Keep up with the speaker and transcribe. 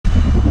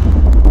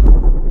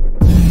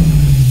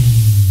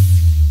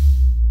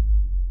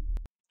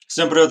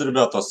Всем привет,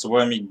 ребята, с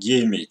вами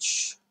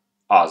Геймич.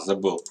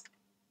 Забыл.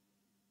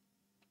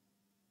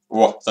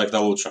 О, тогда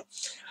лучше.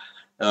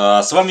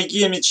 С вами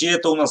Геймич, и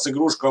это у нас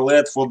игрушка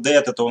Left 4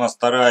 Dead. Это у нас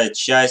вторая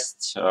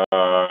часть,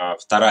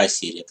 вторая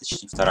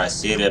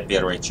серия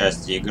первой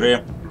части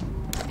игры.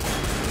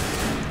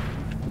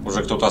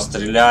 Уже кто-то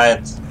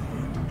стреляет.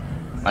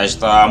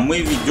 Значит,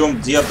 мы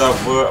ведем деда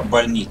в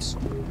больницу.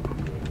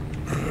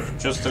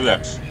 Че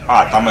стреляешь?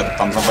 Там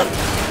за больницей.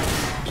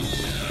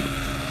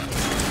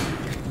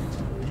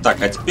 Так,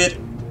 а теперь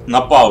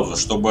на паузу,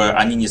 чтобы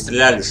они не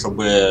стреляли,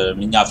 чтобы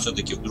меня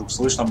все-таки вдруг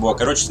слышно было.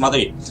 Короче,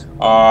 смотри,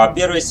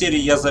 первой серии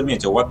я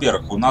заметил,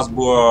 во-первых, у нас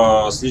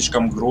было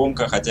слишком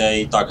громко, хотя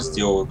я и так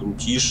сделал игру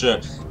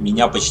тише,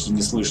 меня почти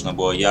не слышно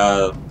было.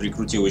 Я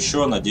прикрутил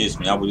еще, надеюсь,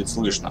 меня будет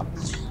слышно.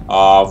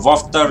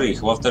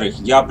 Во-вторых,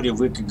 я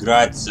привык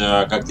играть,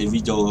 как ты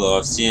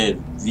видел, все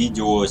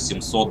видео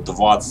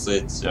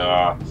 720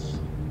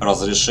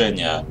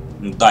 разрешения.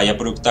 Да, я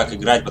привык так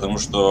играть, потому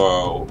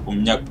что у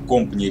меня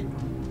комп не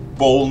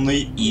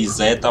полный, и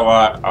из-за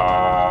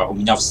этого у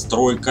меня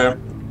встройка,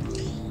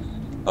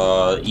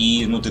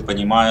 и, ну ты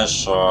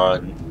понимаешь,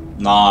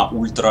 на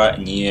ультра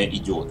не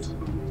идет.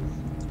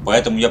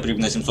 Поэтому я привык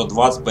на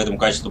 720, поэтому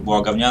качество было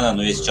говняное,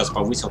 но я сейчас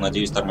повысил,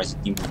 надеюсь,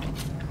 тормозить не будет.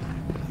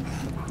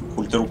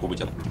 Хуй ты руку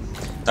вытянул.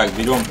 Так,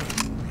 берем.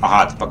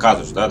 Ага, ты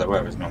показываешь, да?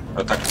 Давай возьмем.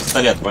 Так,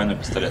 пистолет, двойной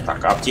пистолет.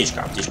 Так,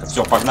 аптечка.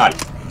 Все, погнали.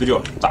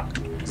 Вперед. Так,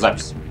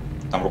 запись.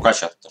 Там рука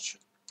сейчас торчит.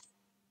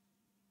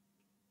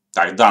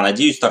 Так, да,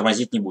 надеюсь,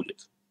 тормозить не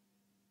будет.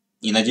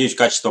 И надеюсь,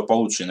 качество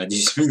получше.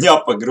 Надеюсь, меня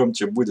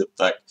погромче будет.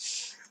 Так.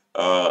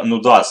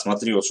 Ну да,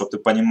 смотри, вот, чтобы ты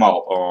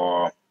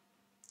понимал.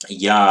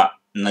 Я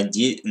на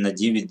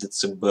 9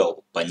 дБ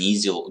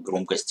понизил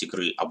громкость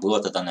игры. А было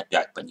тогда на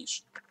 5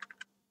 понижено.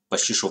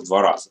 Почти что в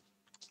 2 раза.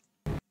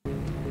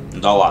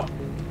 Да ладно.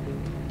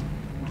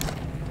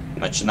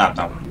 Начинаем.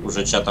 Там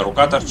уже чья-то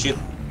рука торчит.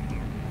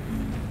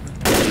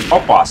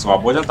 Опа,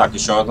 свободен. Так,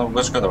 еще одна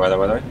флешка.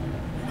 Давай.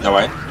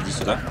 Давай, иди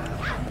сюда.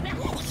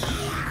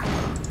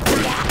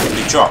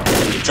 Ты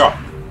чё?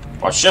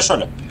 Вообще, что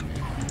ли?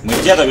 Мы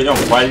деда ведем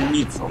в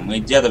больницу. Мы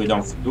деда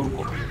ведем в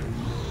дурку.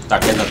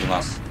 Так, этот у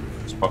нас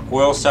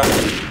успокоился.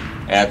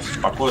 Этот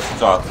успокоился.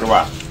 Все,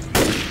 открываем.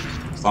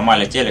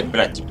 Сломали телек.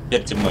 Блядь,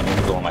 теперь темно.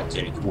 Не буду ломать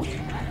телек. Ui.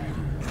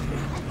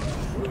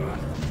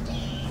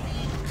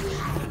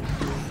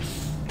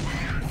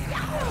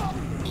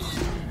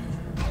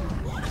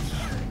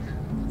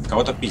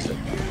 Кого-то пиздят.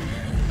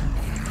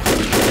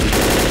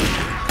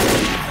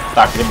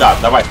 Так, ребят,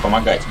 давайте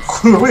помогайте.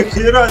 Вы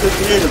хера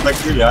двери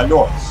закрыли,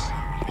 алло.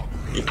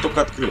 Их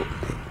только открыл.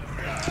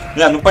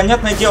 Бля, ну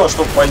понятное дело,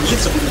 что в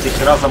больнице будет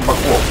дохера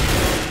зомбаков.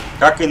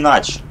 Как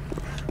иначе?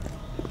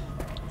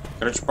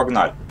 Короче,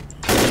 погнали.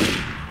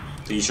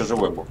 Ты еще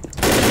живой был.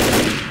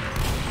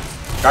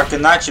 Как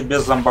иначе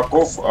без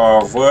зомбаков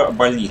в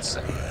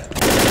больнице?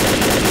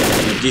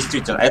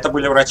 Действительно, это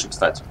были врачи,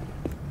 кстати.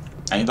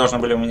 Они должны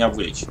были меня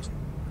вылечить.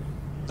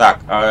 Так,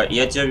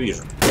 я тебя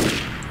вижу.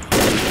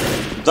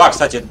 Да,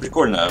 кстати, это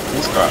прикольная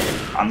пушка.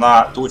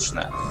 Она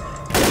точная.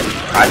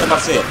 А это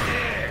пациент.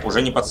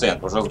 Уже не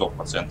пациент, уже сдох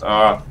пациент.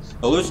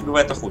 Луис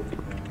убивает охотник.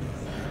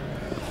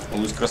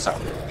 Луис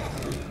красавчик.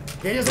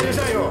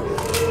 Перезаряжаю.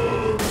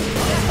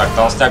 Так,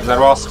 толстяк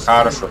взорвался.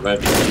 Хорошо,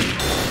 добил.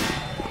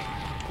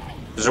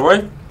 Ты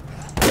живой?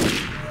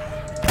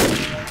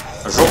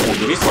 Жопу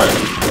убери свою.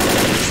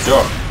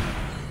 Все.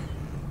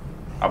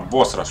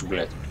 Обосраж,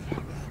 блядь.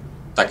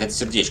 Так, это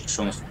сердечко,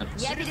 что у нас тут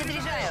написано?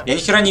 Я ни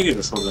хера не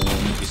вижу, что у него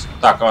написано.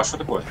 Так, а что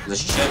такое?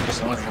 Защищает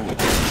персонаж живой.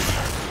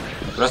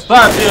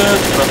 Красавец.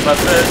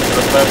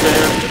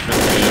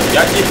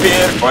 Я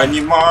теперь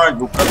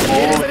понимаю,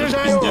 какой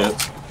пиздец.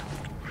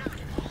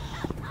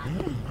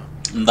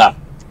 Да.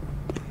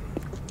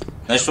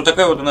 Значит, вот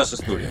такая вот у нас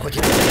история.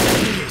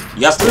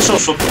 Я слышал,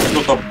 что тут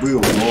кто-то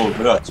был, но,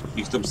 блядь,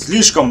 их там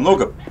слишком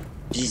много.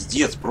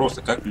 Пиздец,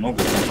 просто как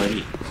много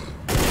зомбарей.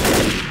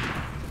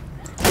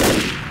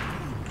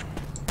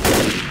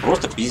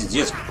 Просто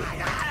пиздец какой-то.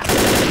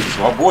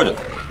 Свободен.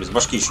 Без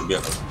башки еще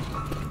бегает.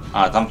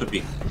 Там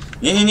тупик.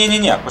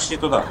 Не-не-не-не-не, пошли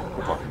туда.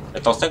 Опа.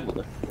 Это толстяк был,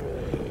 да?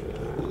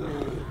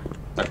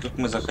 Так, тут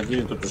мы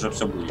заходили, тут уже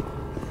все были.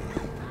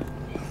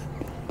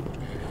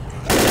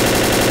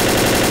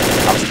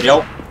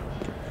 Обстрел.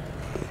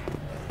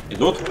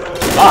 Идут?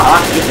 Ага,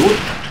 идут.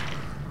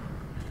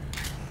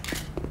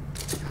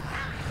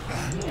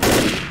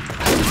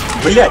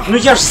 Блять, ну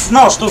я ж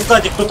знал, что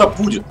сзади кто-то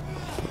будет.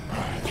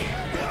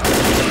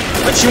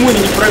 Почему я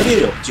не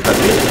проверил? Тихо,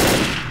 дверь.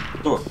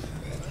 Кто?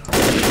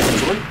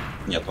 Живой?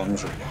 Нет, он не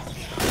живой.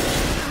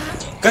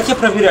 Как я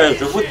проверяю,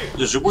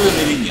 живой он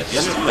или нет?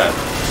 Я стреляю.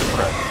 Все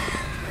правильно.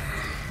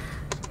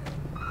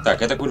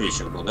 Так, это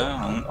курильщик был,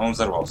 да? Он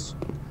взорвался.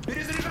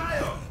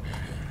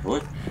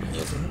 Живой?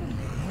 Нет.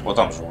 Вот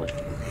там живой.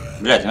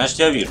 Блядь, значит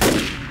я вижу.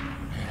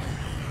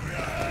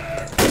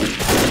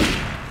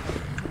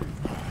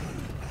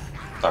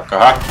 Так,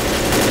 ага.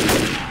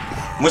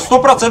 Мы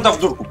 100% в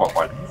дурку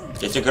попали.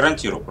 Я тебе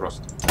гарантирую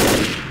просто.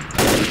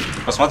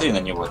 Посмотри на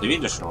него, ты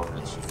видишь его?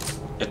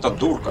 Это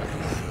дурка.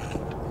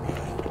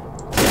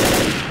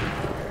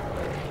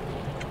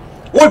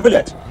 Ой,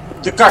 блядь!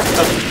 Ты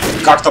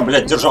как-то,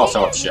 блядь, держался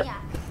вообще?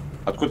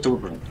 Откуда ты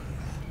выпрыгнул?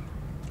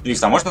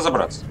 Лифт, а можно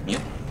забраться? Нет?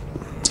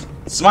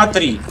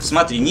 Смотри,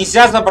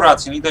 нельзя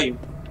забраться, не даю.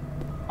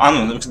 А,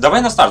 ну,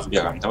 давай на старт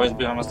сбегаем. Давай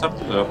сбегаем на старт,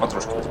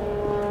 патрошки.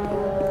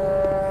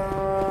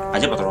 А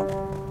где патрон?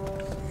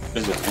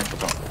 Пиздец, нет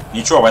патрон.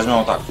 Ничего, возьмем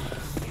вот так.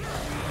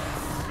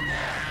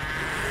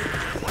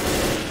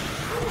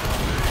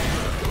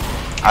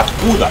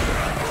 Откуда?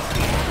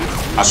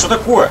 А что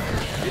такое?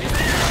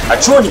 А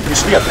чё они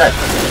пришли опять?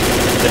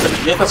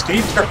 Это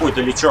скрипт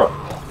какой-то или чё?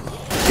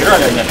 Хера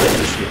ли они опять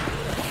пришли?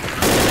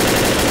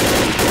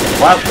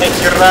 Ладно,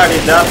 хера,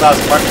 ребята,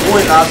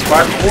 спокойно,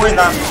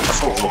 спокойно.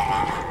 Пошел в жопу.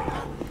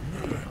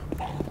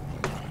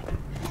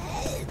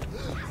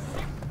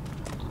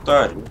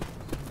 Кто-то орёт.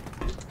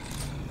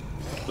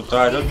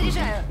 Кто-то орёт.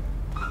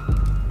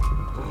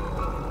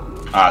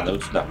 А, да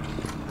вот сюда.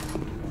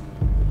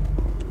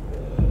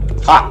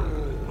 Ха!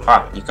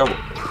 Ха, никого.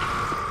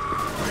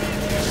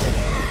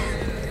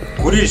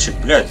 Курильщик,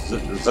 блядь,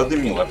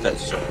 задымил опять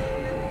все.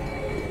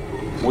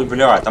 Ой,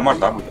 бля, это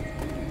морда будет.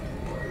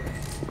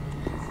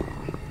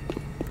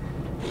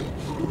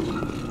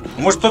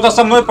 Может, кто-то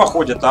со мной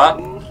походит, а?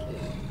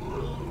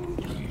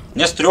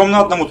 Мне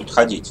стрёмно одному тут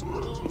ходить.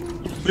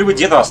 Или вы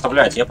деда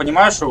оставляете. Я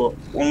понимаю, что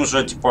он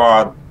уже,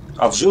 типа,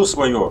 отжил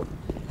свое.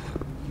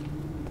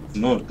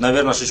 Ну,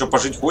 наверное, еще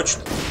пожить хочет.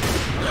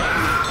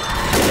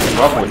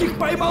 Свободен.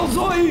 Поймал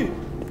Зои!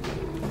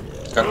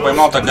 Как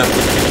поймал, так и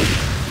отпустил.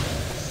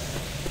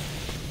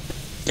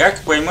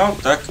 Как поймал,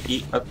 так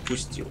и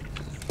отпустил.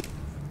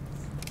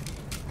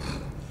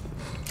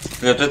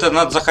 Это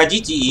надо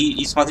заходить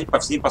и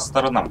смотреть по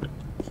сторонам, блин.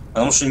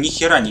 Потому что ни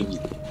хера не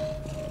видно.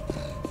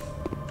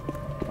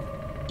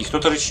 И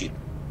кто-то рычит.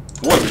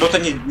 Вот, кто-то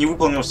не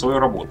выполнил свою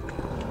работу.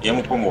 Я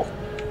ему помог.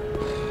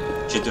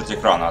 Четверть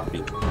экрана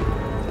отбил.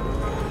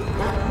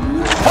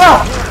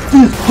 А!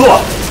 Ты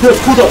кто? Ты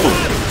откуда тут?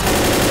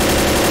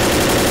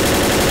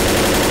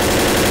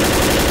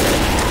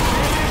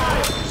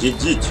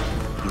 Едите.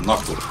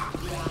 Нахуй.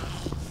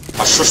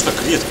 А шо ж так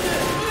редко?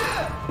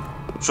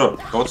 Шо,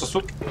 кого-то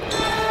сосут?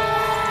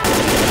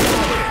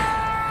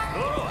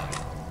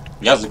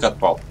 Язык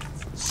отпал.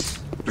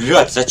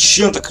 Блять,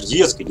 зачем так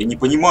резко? Я не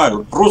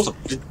понимаю. Просто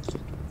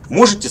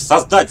можете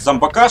создать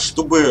зомбака,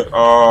 чтобы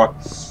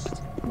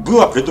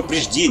было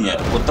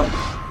предупреждение. Вот там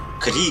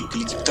крик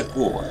или типа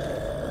такого.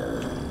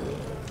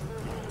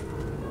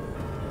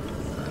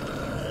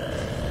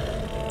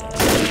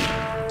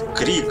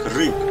 Крик,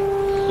 рык.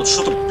 Вот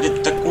что-то,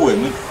 блядь, такое.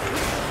 Ну.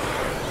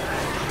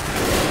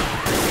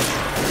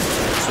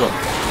 Все.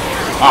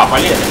 А,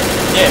 полез.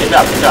 Не,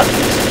 ребят.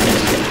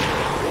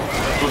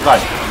 Туда.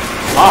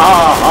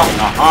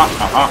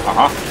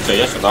 Ага. Все,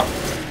 я сюда.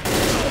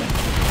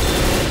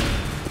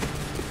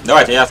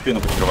 Давайте, я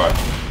спину прикрываю.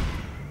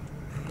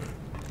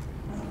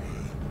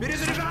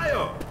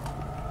 Перезаряжаю!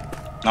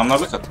 Нам на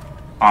выход?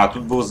 А,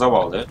 тут был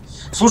завал, да?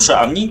 Слушай,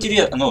 а мне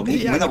интересно... Ну,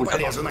 мы на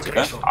выход,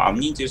 да? А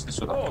мне интересно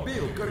сюда. О,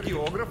 Билл,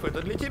 кардиограф,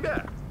 это для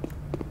тебя.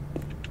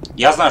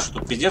 Я знаю, что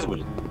тут пиздец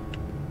будет.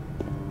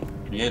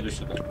 Я иду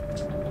сюда.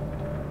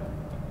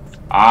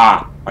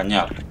 А,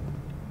 понятно.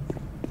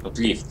 Тут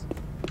лифт.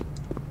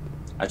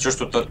 А чё ж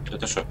тут...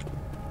 Это что?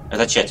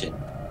 Это тщательно.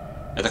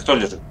 Это кто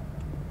лежит?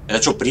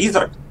 Это что,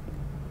 призрак?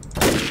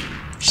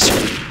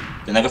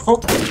 Ты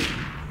наверху?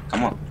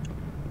 Камон.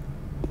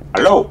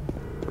 Алло?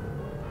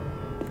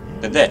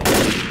 Ты где?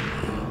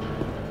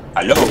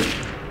 Алло?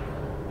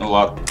 Ну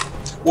ладно.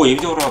 Ой, я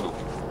видел Раду.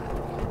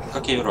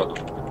 Как я видел Раду?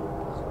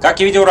 Как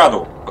я видел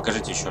Раду?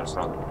 Покажите еще раз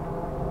Раду.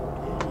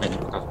 Я не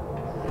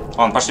показываю.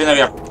 Ладно, пошли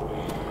наверх.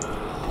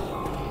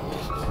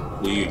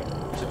 Ой,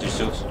 все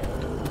трясется.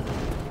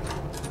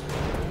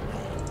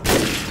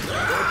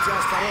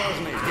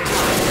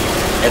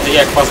 Это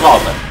я их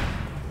позвал-то.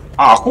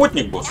 А,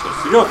 охотник был, что ли?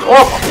 Вперед!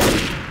 Опа!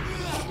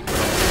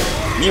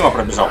 Мимо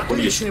пробежал.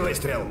 Отличный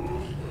выстрел.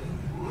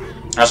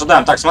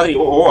 Ожидаем. Так, смотри.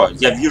 О,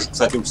 я вижу,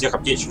 кстати, у всех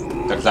аптечек.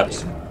 Как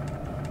запись.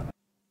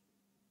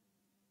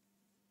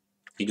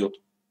 Идет.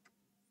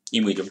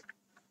 И мы идем.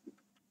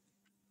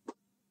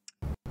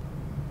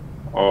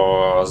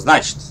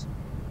 Значит,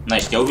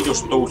 я увидел,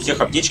 что у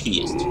всех аптечки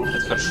есть. Это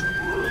хорошо.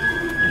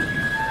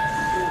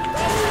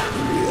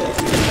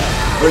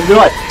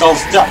 Блять,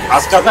 толстяк. А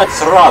сказать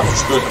сразу,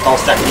 что это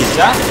толстяк,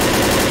 нельзя?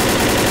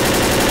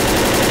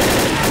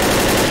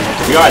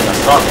 Вот реально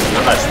сразу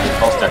сказать, что это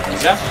толстяк,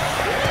 нельзя?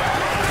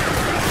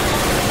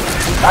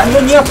 А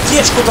ну не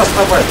аптечку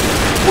доставать!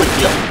 Ой,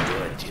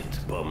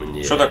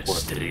 я. Что такое?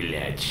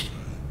 Стрелять.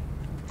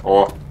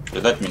 О,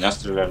 видать, меня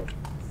стреляли.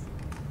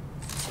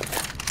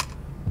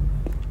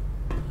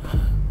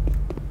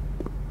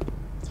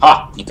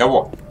 Ха,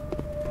 никого.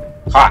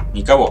 Ха,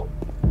 никого.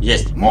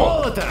 Есть,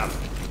 Молотов!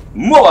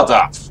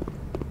 Молотов!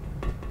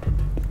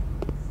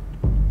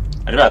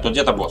 Ребят, тут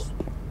где-то босс.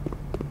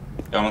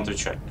 Я вам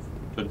отвечаю.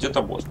 Тут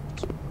где-то босс.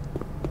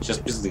 Сейчас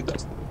пизды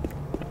даст.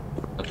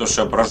 А то,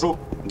 что я брожу,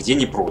 где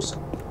не просят.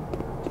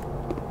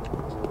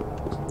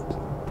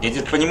 Я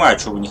где-то понимаю,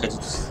 что вы не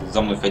хотите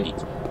за мной ходить.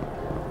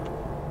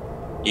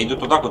 Я иду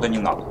туда, куда не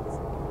надо.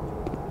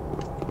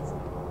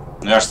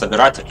 Ну я же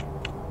собиратель.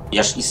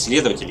 Я же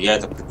исследователь. Я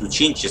это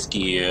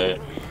приключенческий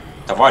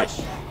товарищ.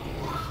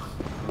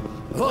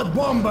 Вот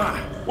бомба!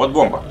 Вот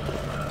бомба.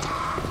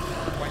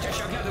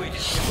 Почаще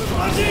оглядывайтесь.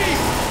 Выходи!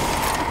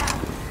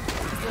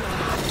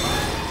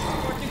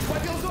 Охотник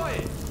схватил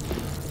Зои!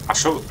 А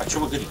чё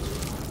вы горите?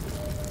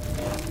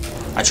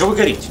 А чё вы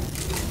горите?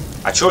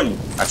 А чё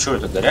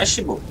это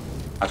горящий был?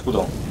 Откуда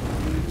он?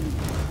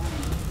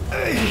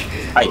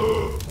 Ай!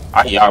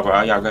 А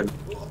я горю.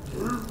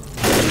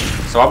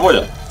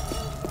 Свободен.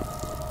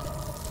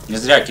 Не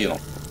зря кинул.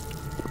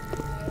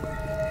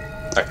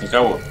 Так,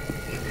 никого.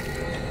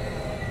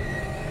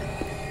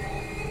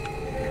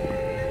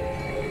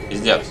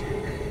 Пиздец.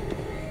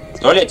 В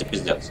туалете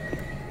пиздец.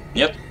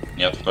 Нет?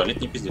 Нет, в туалете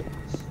не пиздец.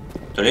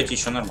 В туалете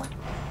еще нормально.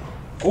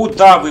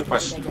 Куда вы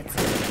пошли?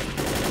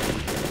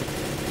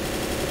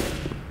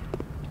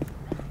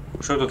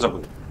 Что я тут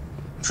забыл?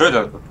 Что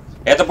это такое?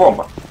 Это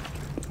бомба.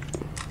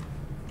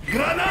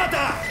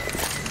 Граната!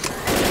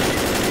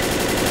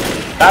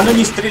 Да ну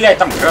не стреляй,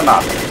 там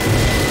граната.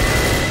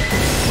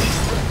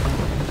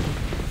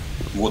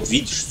 Вот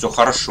видишь, все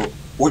хорошо.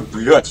 Ой,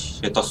 блядь,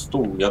 это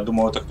стул. Я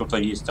думал, это кто-то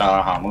есть.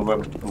 Ага, мы в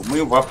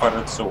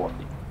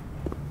операционной.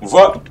 В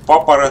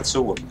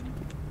операционной.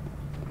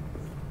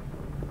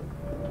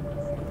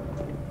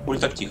 Ой,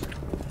 так тихо.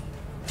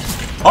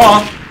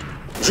 А,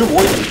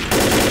 живой.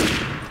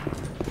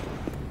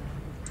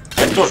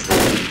 Я тоже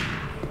живой.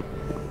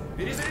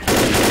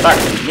 Так,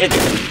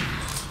 медик.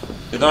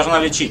 Ты должна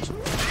лечить.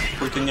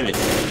 Хуй ты не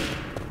лечишь.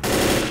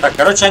 Так,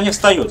 короче, они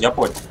встают, я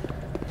понял.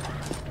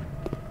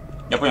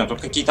 Я понял,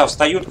 тут какие-то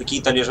встают,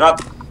 какие-то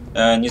лежат.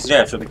 Не зря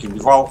я все-таки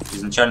убивал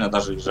изначально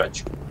даже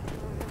лежачек.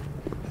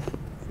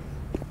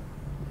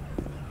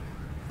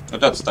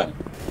 Вот этот встанет.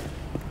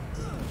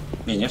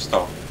 Не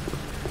встал.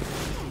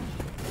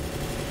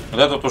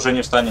 Вот этот уже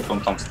не встанет, он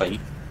там стоит.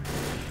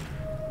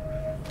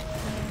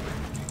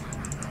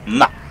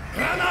 На!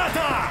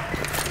 Граната!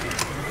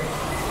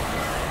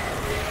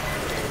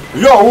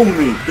 Я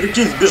умный!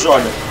 Прикинь,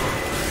 сбежали.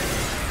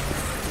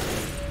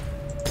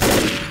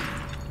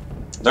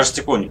 Даже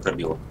стекло не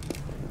пробило.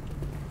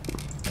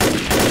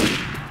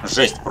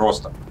 Жесть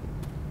просто.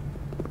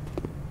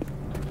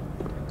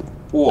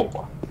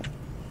 Опа.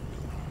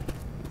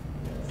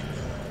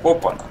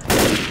 Опа.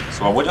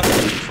 Свободен?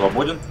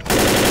 Свободен?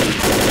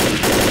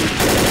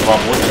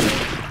 Свободен.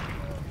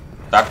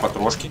 Так,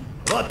 потрошки.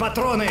 Вот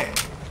патроны!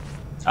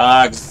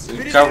 А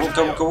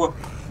кого?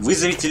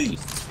 Вызовите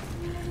лифт.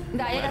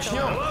 Да, я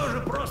готова. Давай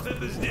уже просто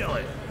это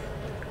сделай.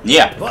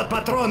 Нет. Вот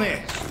патроны!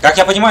 Как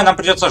я понимаю, нам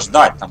придется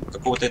ждать. Там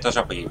какого-то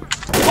этажа поедем.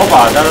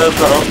 Опа,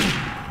 здорово.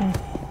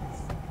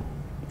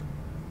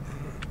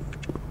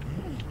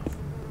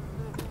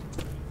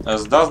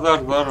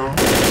 Здорово.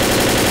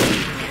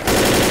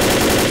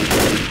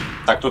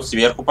 Так, тут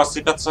сверху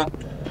посыпятся.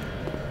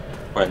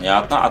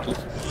 Понятно, а тут...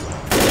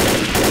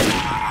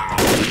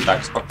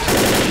 Так, спокойно.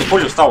 Ты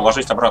пулю встал,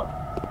 ложись обратно.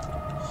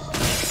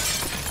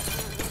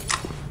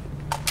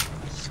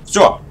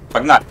 Все,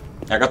 погнали.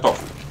 Я готов.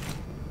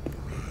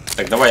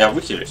 Так, давай я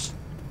выхилюсь.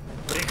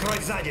 Прикрой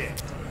сзади!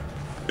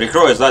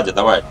 Прикрой сзади,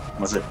 давай,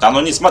 мужик. Да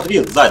ну не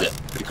смотри сзади.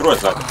 Прикрой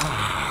сзади.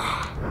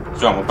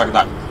 Все, мы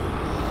погнали.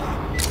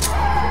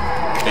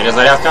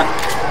 Перезарядка.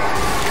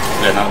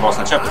 Блин, надо было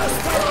сначала.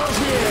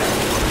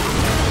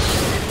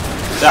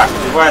 Так,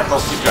 убивает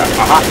толстяка.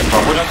 Ага,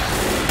 свободен.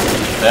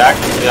 Так.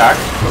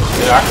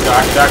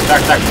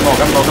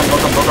 Много.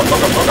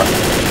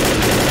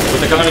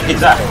 Тут экономить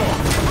нельзя.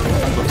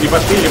 Тут либо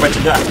ты, либо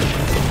тебя.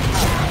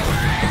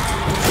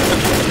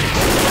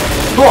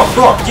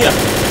 Кто? Где?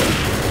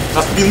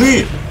 Со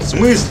спины? В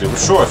смысле? Вы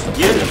что,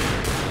 офигели?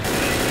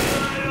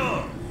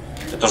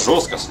 Это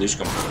жестко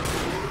слишком.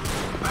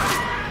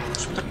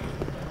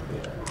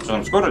 Что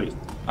нам скоро ли?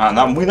 А,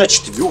 мы на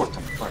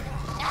 4-м.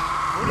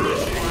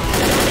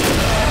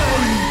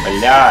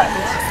 Блядь.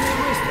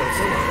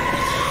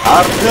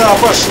 Арда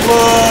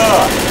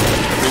пошла!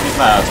 Я не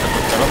знаю, с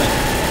какой стороны.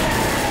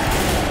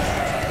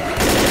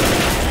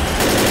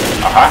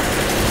 Ага.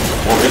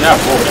 Вовремя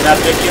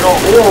отреагировал.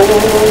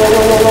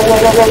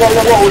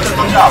 Вот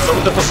это мясо,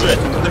 вот это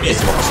жесть, вот это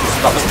месиво. Пошли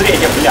сюда,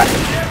 быстрее, блядь.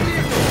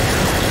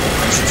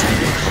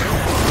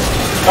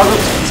 Да тут,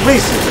 в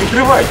смысле,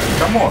 прикрывайте,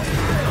 кому?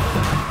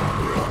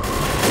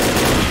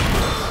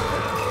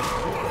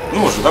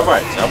 Ну же,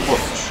 давайте,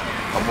 обоссышь.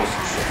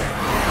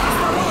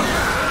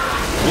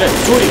 Блядь,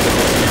 сори это.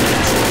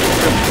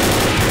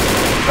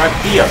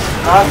 Капец.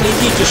 А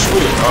отойдите ж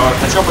вы.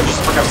 Сначала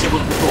подождите, пока все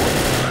будут готовы.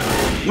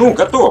 Ну,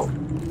 готов.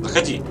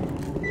 Заходи.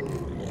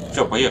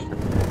 Все, поехали.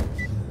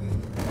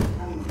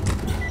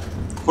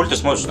 Коль ты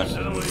смотришь на меня?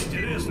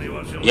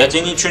 Я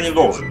тебе ничего не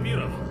должен.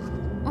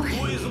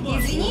 Ой,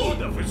 извини.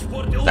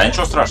 Да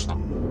ничего страшного.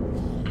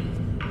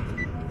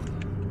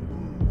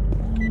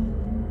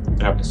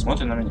 Прям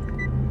смотри на меня.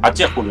 А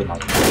тебе хули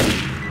надо?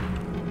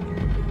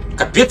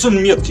 Капец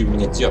он меткий у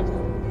меня дед.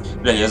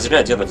 Бля, я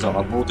зря деда взял,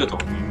 надо было вот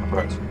этого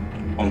брать.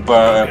 Он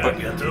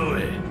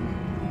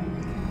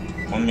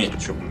Он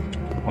меньше.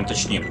 Он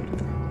точнее.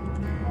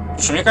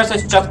 Слушай, мне кажется,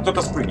 сейчас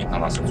кто-то спрыгнет на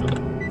нас отсюда.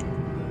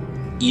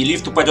 И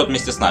лифт упадет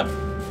вместе с нами.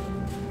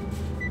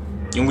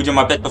 И мы будем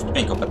опять по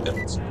ступенькам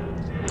подбираться.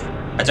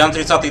 Хотя на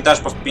 30-й этаж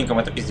по ступенькам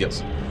это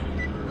пиздец.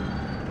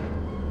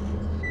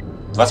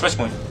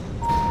 28-й.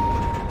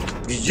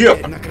 Где?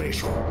 На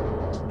крышу.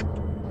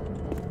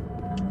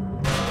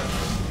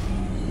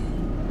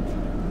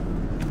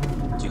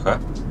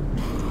 Тихо.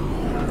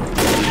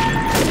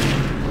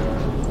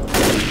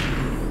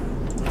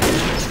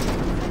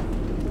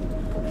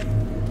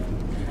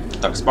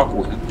 Так,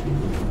 спокойно.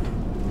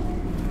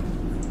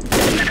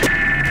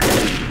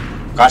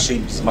 Каши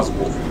без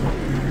мозгов.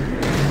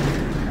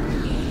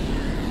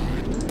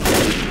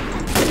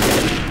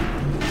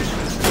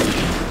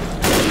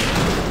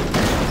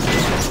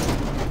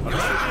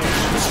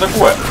 Что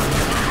такое?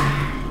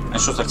 А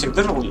что, со всех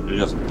дыр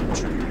лез?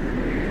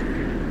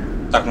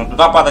 Так, ну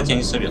туда падать я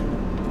не советую.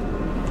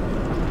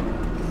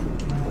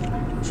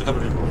 Что это,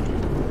 блин?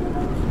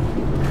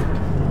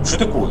 Что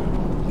такое?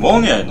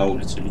 Молния на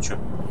улице или что?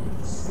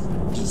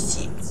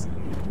 Пиздец.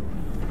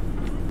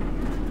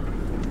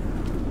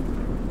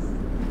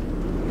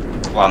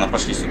 Ладно,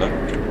 пошли сюда.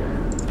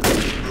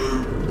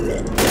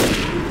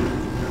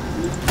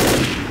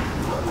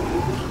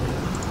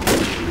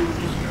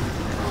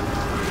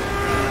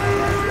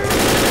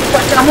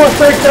 Потому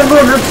что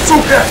экономят,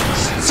 сука!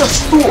 За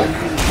что?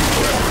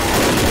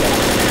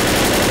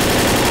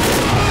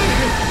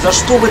 За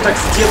что вы так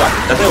сделали?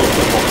 Да дай вот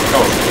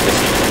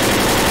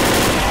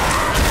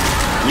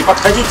не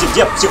подходите,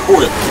 дед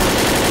психует.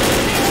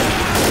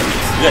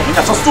 Блядь,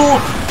 меня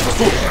сосут!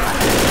 Сосут!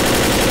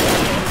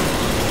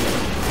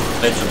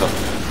 Дай сюда.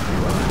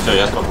 Все,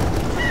 я стоп.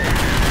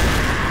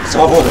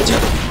 Свободу, дед!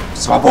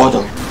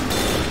 Свободу!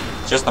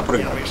 Честно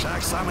прыгну. Первый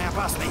шаг самый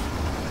опасный.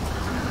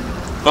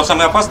 Кто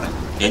самый опасный?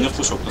 Я не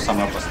услышал, кто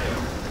самый опасный.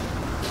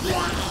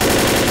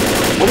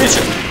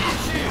 Курильщик!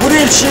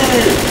 Курильщик!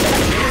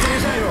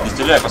 Не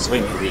стреляй по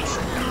своим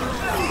курильщикам.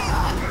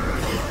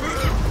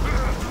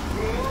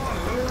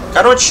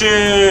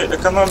 Короче,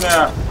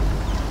 экономия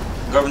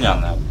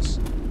говняная.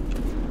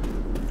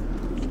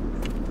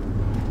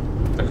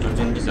 Так, тут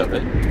нельзя, да?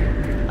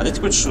 А дайте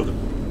хоть что-то.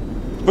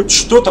 Хоть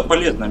что-то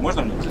полезное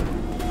можно мне взять?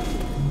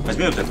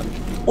 Возьми вот это.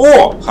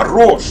 О,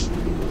 хорош!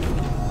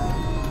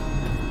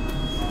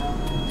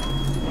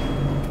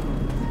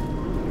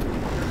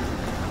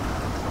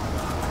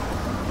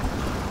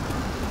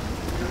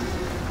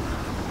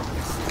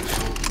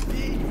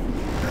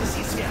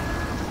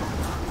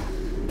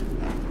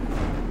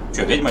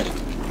 Че, ведьма?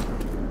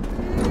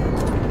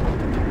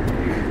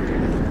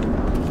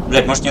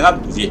 Блять, может не надо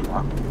ведьму,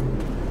 а?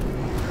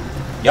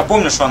 Я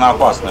помню, что она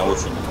опасная,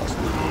 очень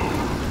опасная.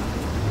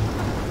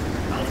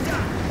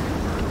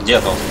 Где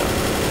толстая?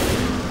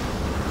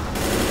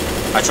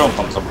 А что он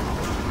там забыл?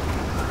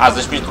 А,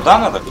 значит мне туда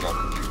надо куда-то?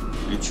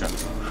 Или что?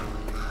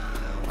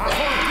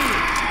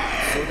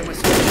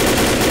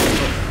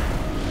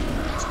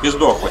 В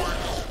пизду охоть.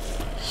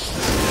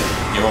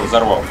 Его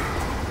взорвал.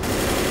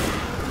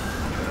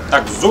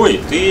 Так,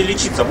 Зои, ты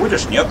лечиться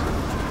будешь? Нет?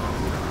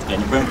 Я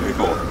не пойму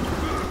прикола.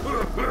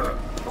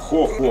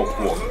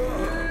 Хо-хо-хо.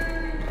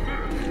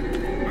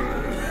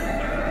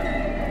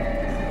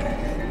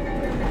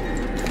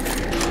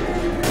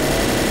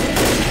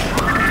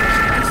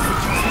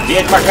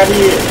 Ведьма,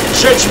 гори!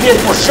 Жечь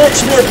ведьму!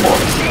 Жечь ведьму!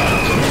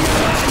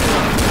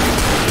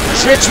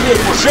 Жечь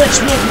ведьму! Жечь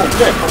ведьму!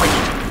 Блядь, помогите!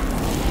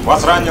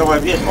 Вас ранила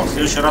ведьма. В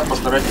следующий раз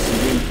постарайтесь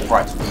ее не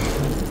пугать.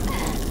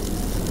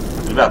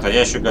 Ребята,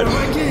 я еще говорю.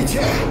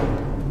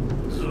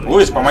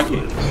 Луис,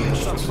 помоги.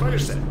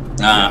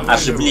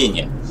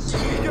 Оживление.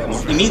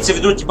 Имеется в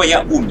виду, типа,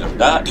 я умер,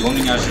 да? И он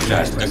меня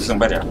оживляет, как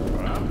зомбаря.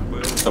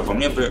 Стоп, а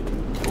мне бы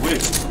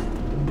вылечить.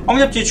 А у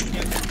меня аптечек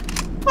нет.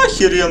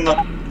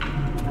 Охеренно.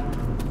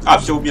 А,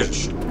 все,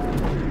 убежище.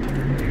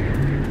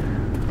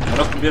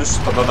 Раз убежище,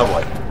 тогда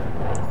давай.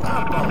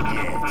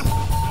 Обалдеть.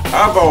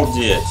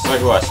 Обалдеть,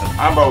 согласен,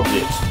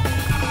 обалдеть.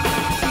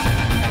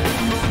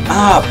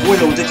 А,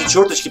 понял, вот эти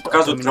черточки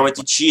показывают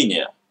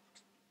кровотечение.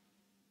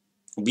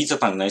 Убийца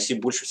танк, наносит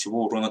больше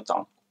всего урона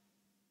танку.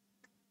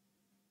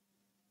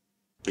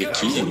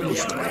 Прикинь.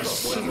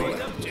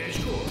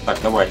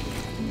 Так, давай.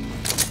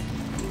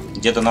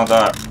 Где-то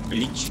надо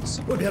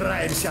лечиться.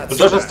 Убираемся Тут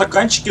даже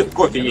стаканчики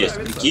кофе есть,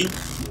 прикинь.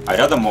 А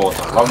рядом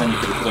молотов. Главное не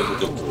перепутать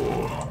бутылки.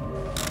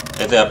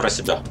 Это я про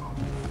себя.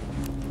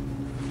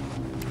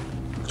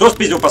 Кто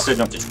спиздил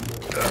последнюю аптечку?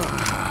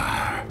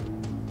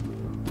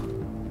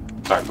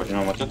 Так,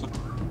 возьмем вот это.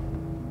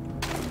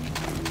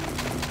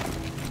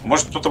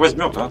 Может кто-то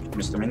возьмет, а?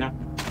 Вместо меня.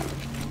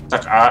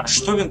 Так, а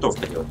что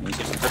винтовка делает? Мне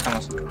интересно, как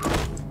она...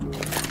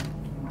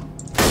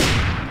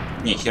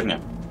 Не, херня.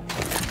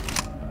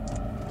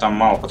 Там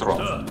мало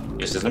патронов.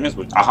 Если замес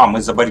будет... Ага,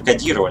 мы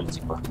забаррикадировали,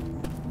 типа.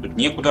 Тут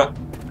некуда.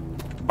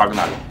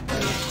 Погнали.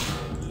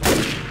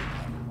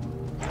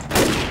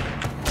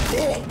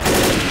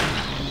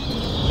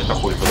 Это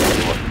хуй тут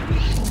было.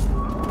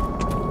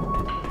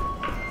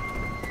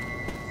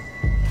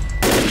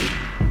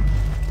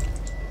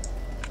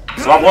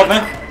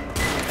 Свободны?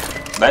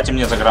 Дайте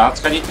мне за гранат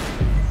сходить.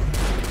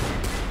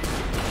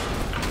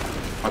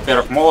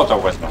 Во-первых,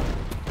 молотов возьму.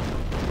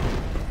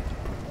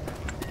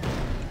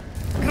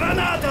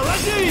 Граната,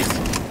 ложись!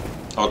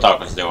 Вот так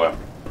вот сделаем.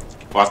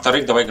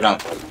 Во-вторых, давай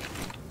гранат возьмем.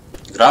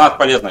 Гранат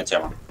полезная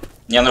тема.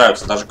 Мне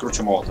нравится, даже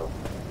круче молотова.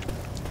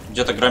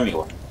 Где-то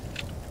громило.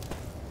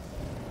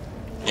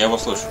 Я его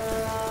слышу.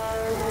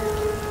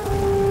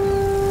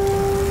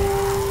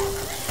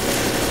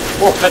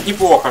 О, кстати,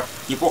 неплохо.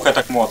 Неплохо я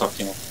так молотов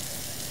кинул.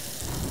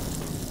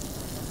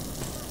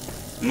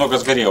 Много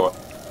сгорело.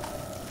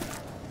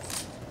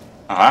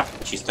 Ага,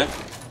 чисто.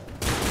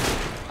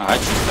 Ага,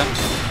 чисто.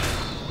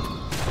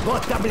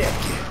 Вот таблетки.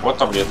 Вот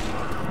таблетки.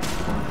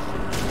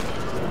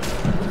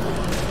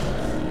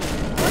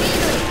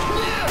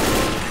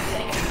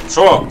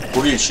 Шо,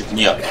 курильщик?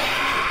 Нет.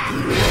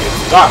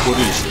 Да,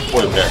 курильщик.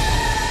 Ой, блядь.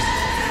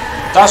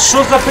 Да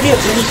что за бред?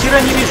 Я ни хера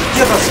не вижу.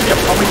 Где-то слеп,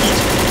 помогите.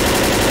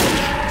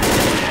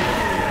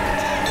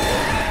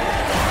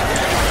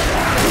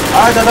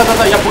 А,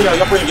 да, я понял,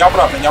 я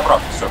обратно, не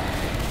обратно, все.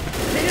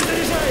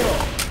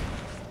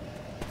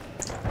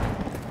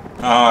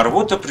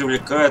 Рвота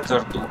привлекает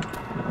орду.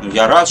 Ну,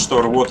 я рад,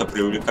 что рвота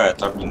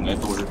привлекает орду. Мы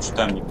это уже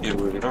читаем не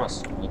первый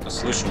раз. Мы это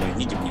слышим и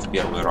видим не в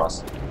первый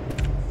раз.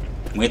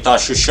 Мы это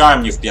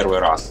ощущаем не в первый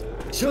раз.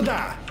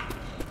 Сюда!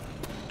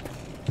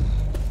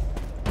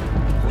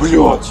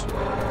 Блять!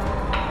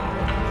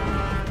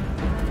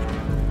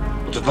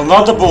 Вот это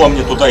надо было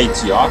мне туда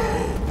идти, а?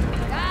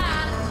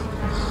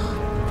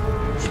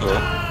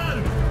 Что?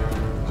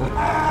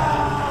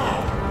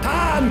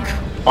 Танк!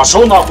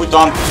 Пошел нахуй,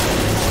 танк!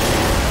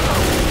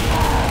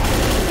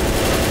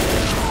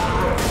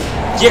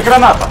 Где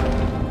граната?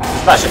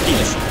 Дальше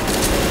кинешь.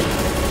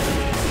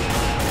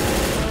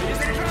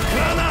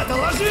 Граната,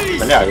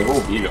 ложись! Бля, его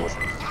убили уже.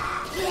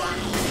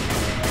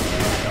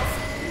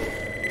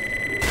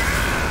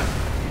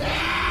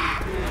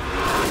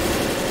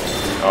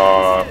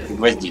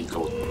 Гвоздинка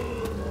вот.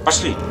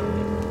 Пошли.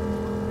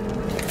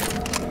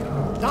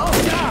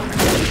 Толстяк!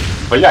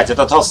 Блять,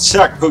 это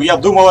толстяк. Я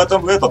думал,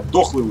 это этот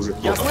дохлый уже.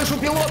 Я слышу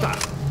пилота!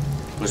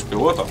 Слышь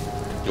пилота?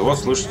 Пилот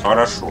слышит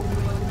хорошо.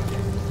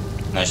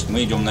 Значит,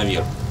 мы идем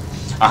наверх.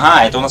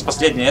 Ага, это у нас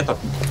последняя эта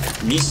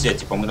миссия.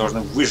 Типа мы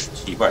должны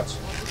выжить, ебать.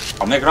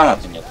 А у меня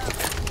гранаты нет.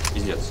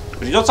 Пиздец.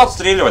 Придется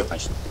отстреливать,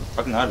 значит.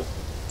 Погнали.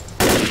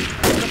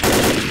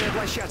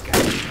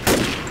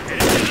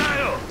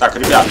 Так,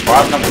 ребят, по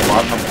одному, по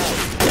одному.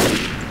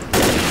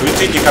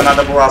 Суицидника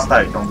надо было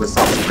оставить, он бы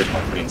сам спрыгнул,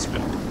 в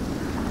принципе.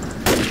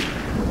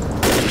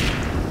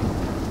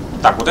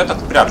 Так, вот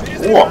этот прячу.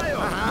 О!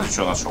 Ты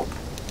что нашел?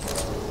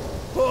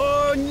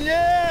 О,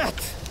 нет!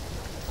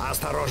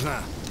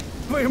 Осторожно!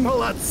 Вы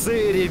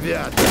молодцы,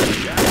 ребят!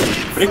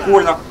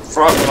 Прикольно.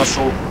 Фразу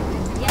нашел.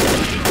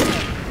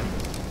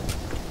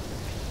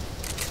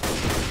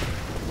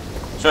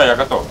 Все, я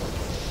готов.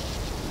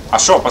 А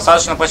что,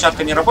 посадочная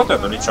площадка не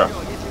работает или что?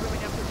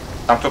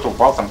 Там кто-то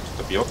упал, там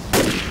кто-то бьет.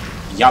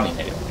 Пьяный,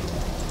 наверное.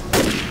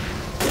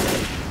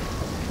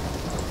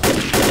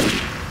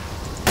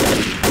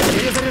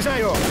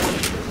 Перезаряжаю!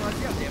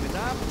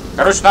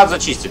 Короче, надо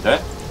зачистить, да?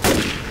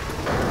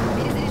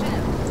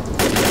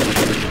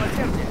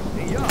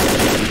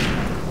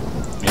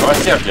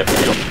 Милосердие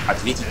прием.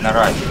 Ответить на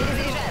радио.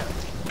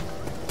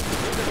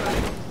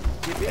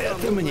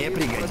 Это мне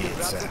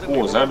пригодится.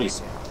 О,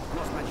 завис.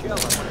 Это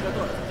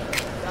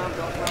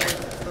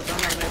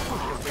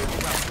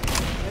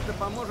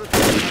поможет.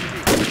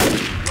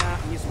 Я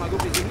не смогу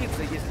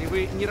приземлиться, если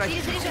вы не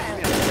расчистите.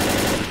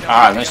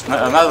 А, значит,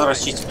 надо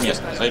расчистить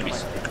место.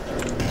 Заебись.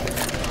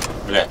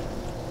 Бля.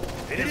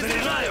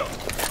 Перезаряжаю!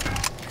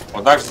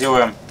 Вот так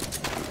сделаем.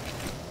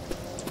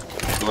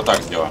 И вот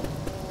так сделаем.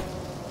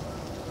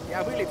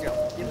 Я вылетел.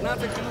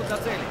 15 минут до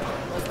цели.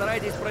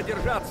 Постарайтесь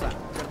продержаться.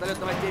 Вертолет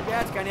новостей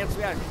 5, конец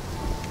связи.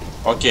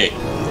 Окей.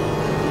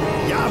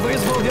 Я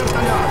вызвал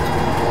вертолет!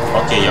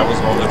 Окей, я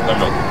вызвал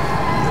вертолет.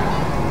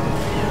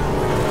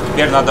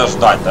 Теперь надо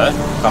ждать, да?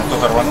 Там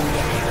кто-то рванул.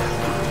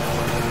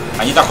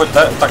 Они-то хоть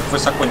так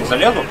высоко не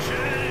залезут?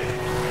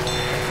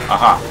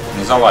 Ага,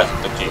 не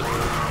залазит, окей.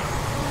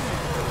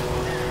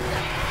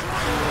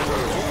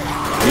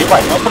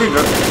 Ебать, ну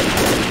прыгают.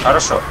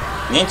 Хорошо.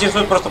 Меня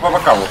интересует просто по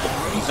бокам вот тут.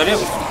 Не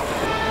залезут?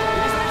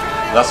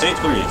 Засрить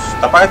кулич.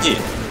 Да погоди.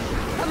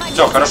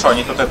 Все, хорошо,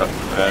 они тут этот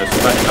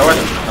сюда не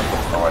залазят, а тут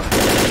залазят.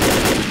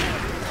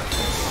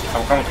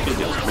 Там кому-то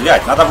пиздец.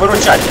 Блять, надо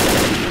выручать.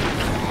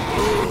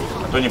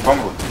 А то не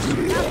помрут.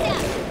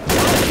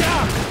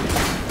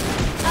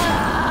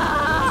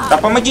 Да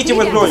помогите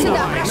вы двое.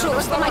 Сюда, прошу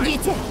вас,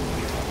 помогите.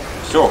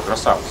 Все,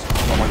 красавцы.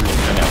 Помогли,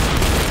 конечно.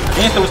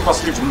 Наконец-то вы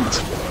спасли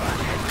внучку.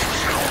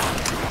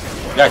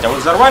 Блять, а вы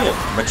взорвали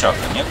бачата,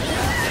 нет?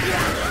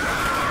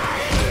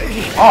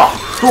 А,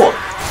 кто?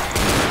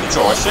 Ты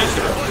что, вообще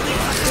себе?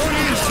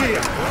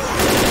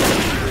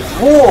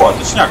 О,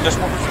 точняк, я ж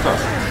могу сюда.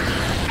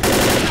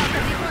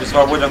 Ты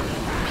свободен.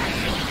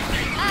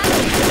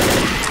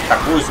 Так,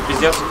 Луису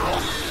пиздец.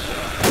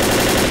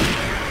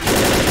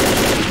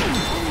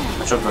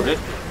 А что за дверь?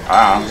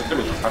 А, она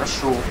закрыта,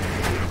 хорошо.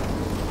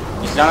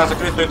 Если она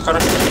закрыта, то это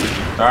хорошо.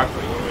 Так.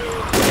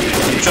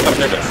 Ты что там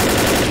бегаешь?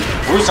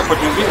 Луиса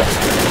хоть не убили?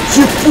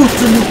 Ебуть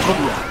ты, ну,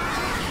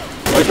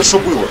 а это что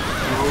было?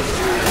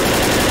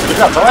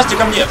 Ребят, залазьте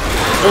ко мне.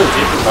 Что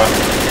здесь?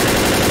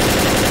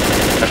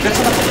 Капец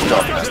она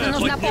популярная.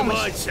 Нужна помощь.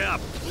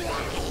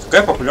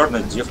 Какая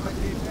популярная девка.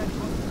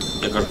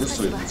 Я горжусь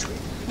своей дочкой.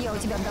 Я у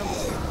тебя отдал.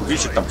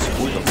 Курильщик там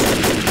психует.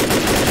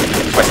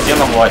 По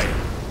стенам лазит.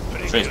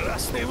 6.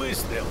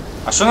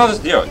 А что надо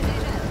сделать?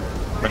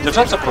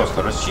 Продержаться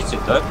просто,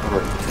 расчистить, да?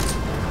 Вроде.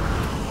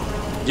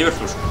 Где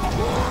вертушка?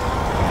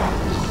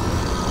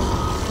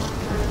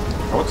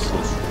 Вот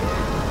слышу.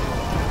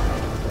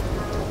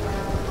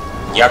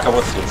 Я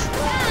кого-то слышу.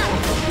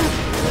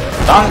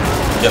 Танк?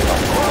 Где там?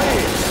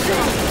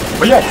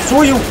 Блять,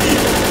 Зою убили!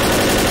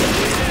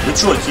 Вы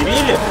что,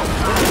 охерели?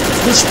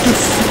 Слышь ты,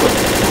 сука!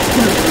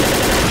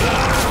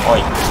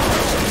 Ой.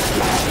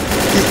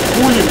 Ты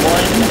хули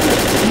мою,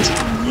 блядь,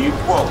 ручку не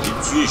ебал, ты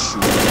тещу.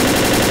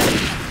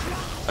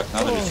 Так,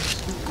 надо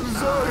лечить.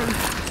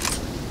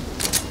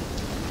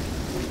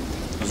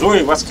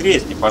 Зои,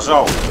 воскресни,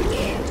 пожалуйста.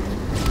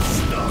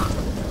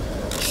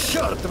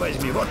 Черт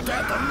возьми, вот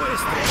это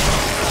выстрел!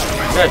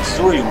 Блять,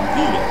 Зои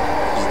убили.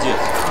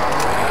 Пиздец.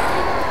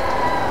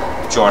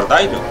 Че,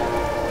 Орда идет?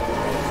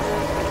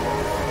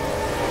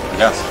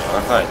 Блядь,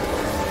 Орда идет.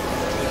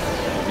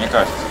 Мне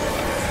кажется.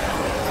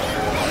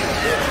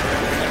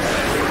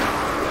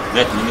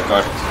 Блять, мне не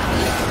кажется.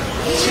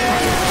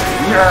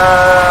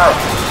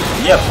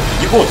 Нет,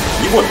 ебут,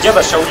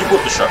 деда сейчас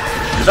уебут еще.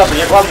 Ребята,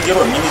 я главный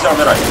герой, мне нельзя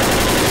умирать.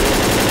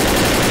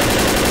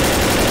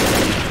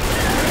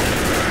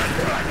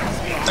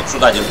 Так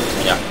сюда держите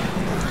меня.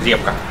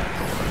 Крепко.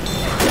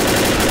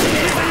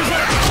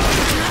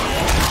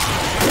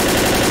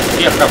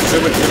 Крепко в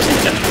живых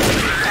держите.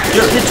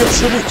 Держите в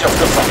живых, я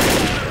сказал.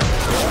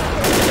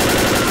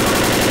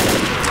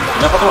 У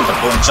меня патрон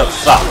такой, он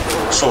часа.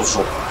 Шел.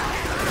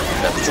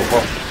 Бля, ты что,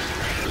 упал?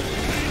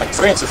 Так,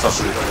 Фрэнсис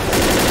ошиб.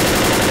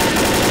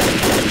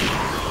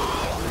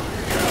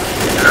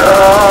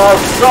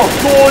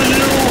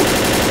 Золотую!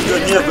 Да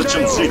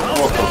незачем жить,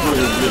 просто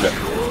Зою убили.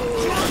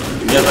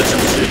 Незачем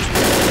жить.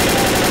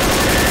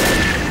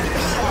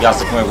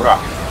 Язык мой враг.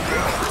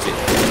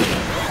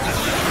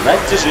 Дай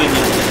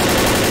тяжение.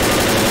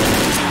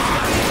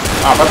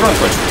 А, патрон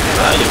хочет.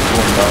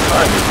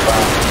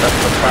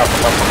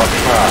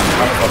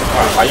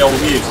 А я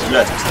умею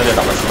стрелять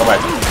пистолетом, так что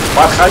давайте.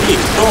 Подходи,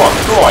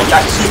 кто? Я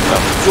хитро.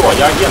 Все,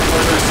 я агент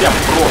 007 в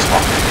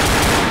прошлом.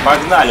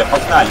 Погнали,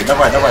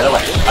 давай.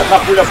 Одна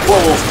пуля в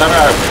голову,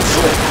 вторая в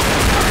жопу.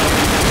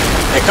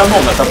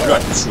 Экономно там,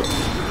 блядь, ты что?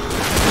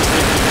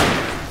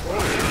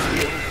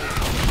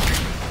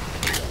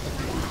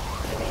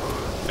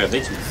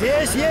 Дайте мне.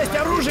 Здесь есть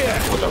оружие!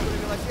 Вот так.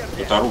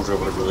 Это оружие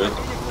вроде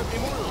это.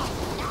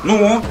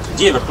 Ну,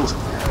 где вертушка?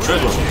 Что я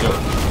должен делать?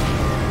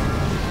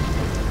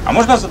 А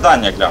можно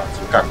задание глянуть?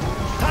 Как?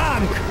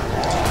 Танк!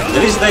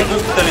 Дались дай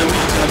госпитале,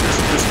 увидите на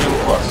крышу точный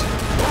указ.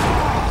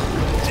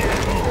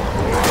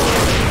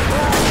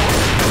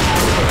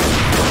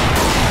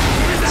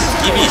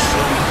 Ебись!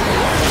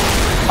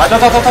 А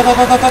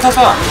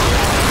да-да-да-да-да-да-да-да-да!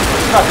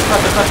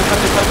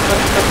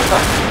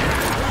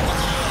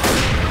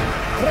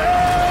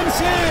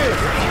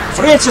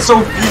 Фрэнсиса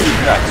убили,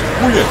 блядь!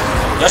 Хули!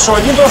 Я что,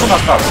 один должен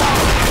остаться?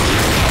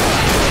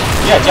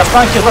 Блядь, я в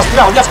танке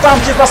застрял!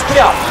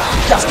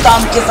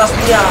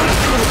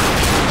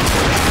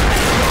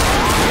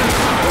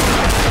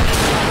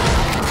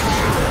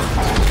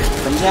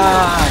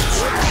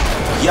 Блядь!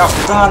 Я в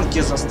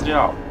танке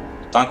застрял!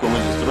 Танк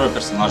выводит из строя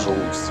персонажа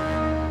Лукс.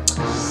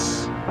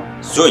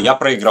 Все, я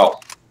проиграл.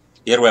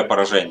 Первое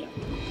поражение.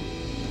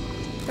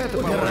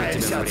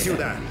 Убирайся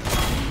отсюда!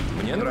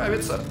 Мне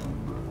нравится.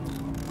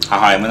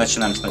 Ага, и мы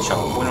начинаем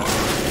сначала, понял?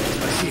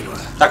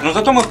 Так, ну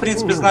зато мы, в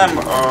принципе, знаем,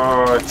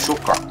 чё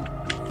как.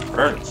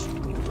 Правильно?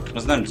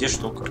 Мы знаем, где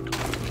что как.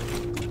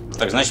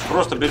 Так, значит,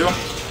 просто берем.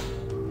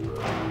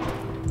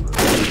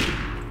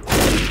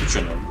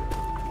 Ничего не.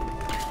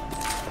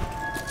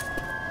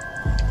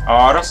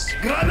 Раз.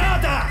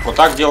 Граната! Вот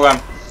так делаем.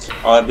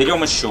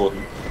 Берем еще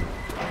одну.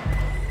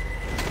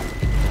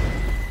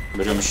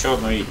 Берем еще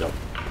одну и идем.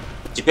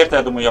 Теперь-то,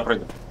 я думаю, я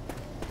пройду.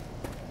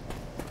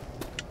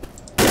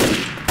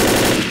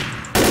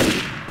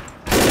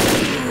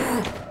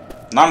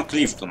 Нам к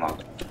лифту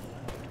надо.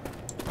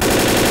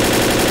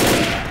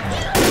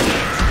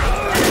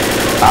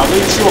 А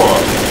вы чё?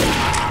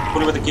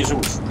 Хули вы такие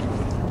живущие?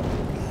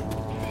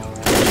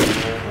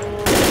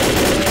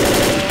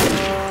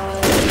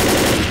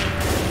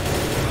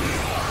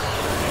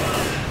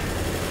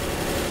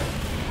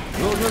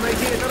 Нужно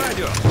найти это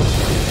радио.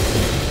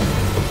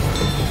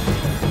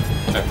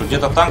 Так, тут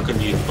где-то танк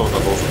или кто-то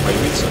должен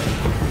появиться.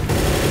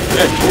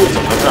 Блять, будет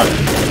обожали.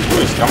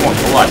 Будет, камон,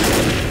 вылазь.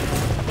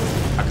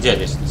 А где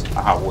лестница?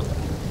 Ага, вот.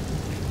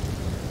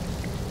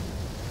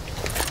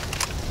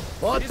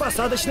 Вот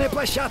посадочная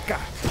площадка.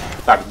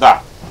 Так,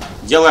 да.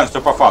 Делаем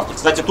все по факту.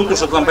 Кстати, тут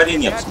уже зомбарей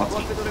нет, смотри.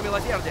 Госпиталю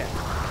милосердия.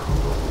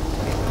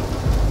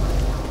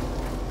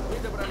 Вы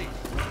добрались.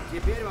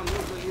 Теперь вам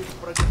нужно лишь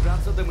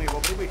продержаться до моего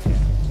прибытия.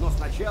 Но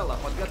сначала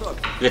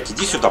подготовьтесь. Блять,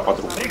 иди сюда,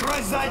 подруга.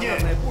 Прикрой сзади!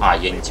 А,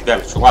 я не тебя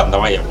лечу. Ладно,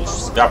 давай я лечу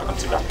себя, потом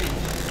тебя.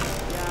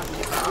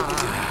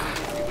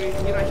 Вы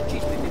не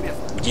расчистите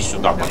место. Иди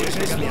сюда,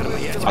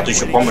 а ты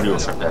еще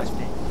помрешь опять.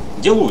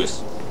 Где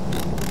Луис?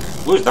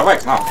 Луис, давай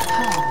к нам.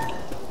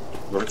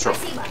 Дурачок.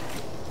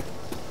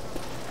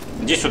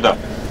 Иди сюда.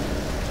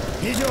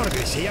 Не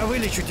дергайся, я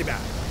вылечу тебя.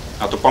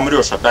 А то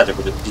помрешь опять, и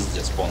будет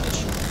пиздец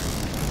полночь.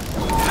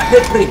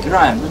 Опять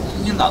проиграем,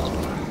 ну не надо.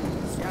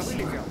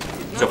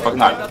 Все,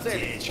 погнали.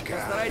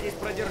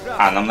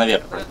 А, нам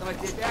наверх.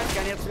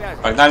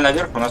 Погнали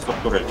наверх, у нас тут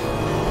турель.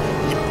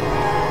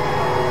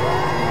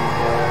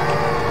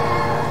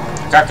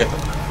 Как это?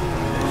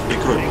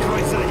 Прикрой.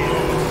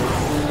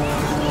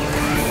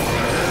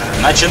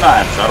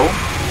 Начинаем жару.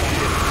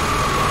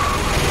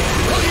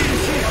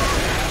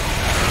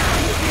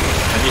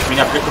 Надеюсь,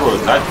 меня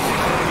прикроют, да?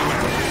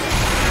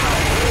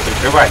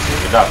 Прикрывайте,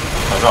 ребят,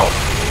 пожалуйста.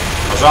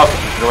 Пожалуйста,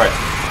 прикрывайте.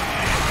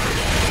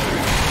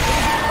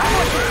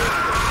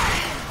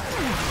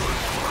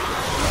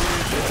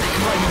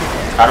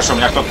 Хорошо,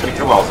 меня кто-то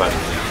прикрывал сзади.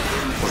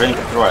 Уже не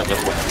прикрывает, я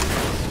понял.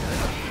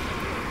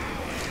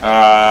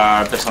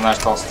 Персонаж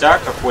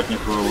Толстяк, охотник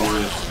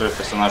Луис,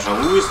 персонажа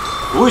Луис.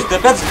 Луис, ты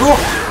опять сдох?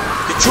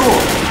 Ты чё?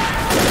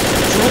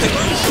 Чего вы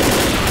такие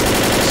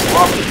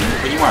слабые? Я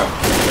не понимаю.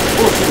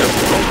 Что у тебя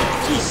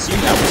такие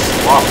сильные, а вы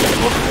слабые?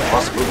 Вот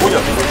вас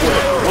выводят,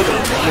 выводят.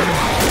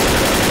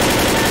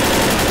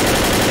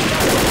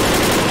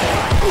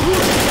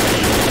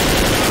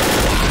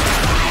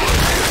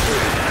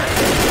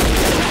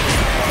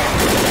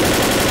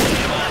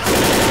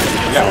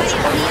 Я вообще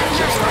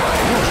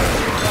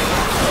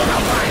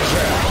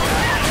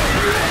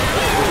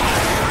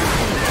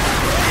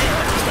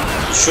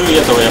еще и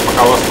этого я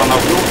пока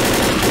восстановлю.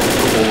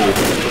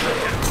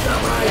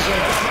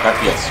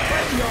 Капец.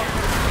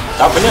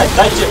 Да, блядь,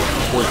 дайте...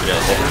 Ой,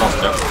 блядь, это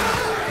толстяк.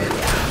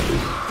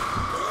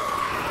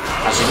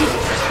 Оживить,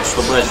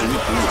 чтобы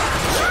оживить Луис.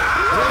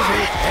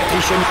 Это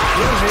еще не...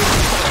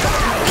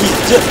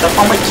 Пиздец, да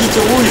помогите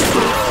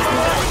Луису.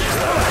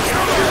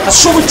 А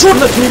что вы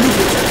черных не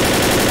любите?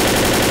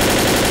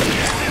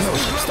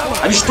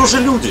 Они что же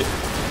люди?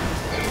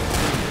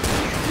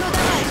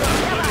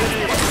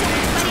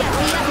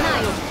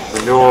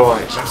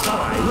 Блядь.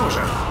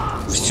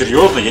 Вы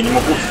серьезно? Я не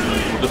могу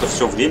вот это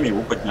все время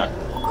его поднять.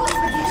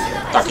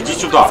 Так, иди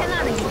сюда.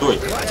 Стой.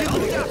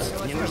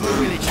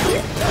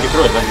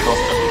 Прикрой, да, не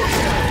толстяк.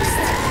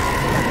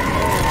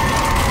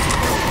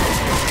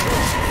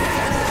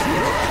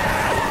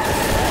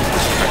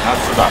 Так,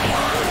 надо сюда.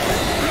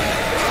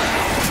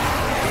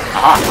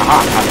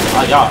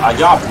 Ага,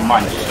 я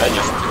внимание, да,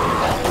 я шутил.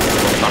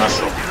 Вот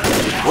хорошо.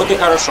 Вот и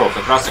хорошо,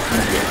 как раз их не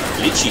бьет.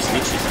 Лечись,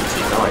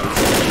 давай.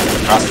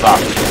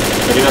 Красавчик.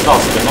 Перевязал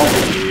себе ногу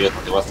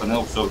и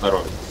восстановил все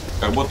здоровье.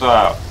 Как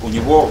будто у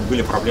него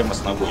были проблемы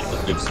с ногой,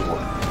 скорее всего.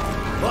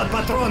 Вот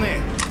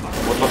патроны.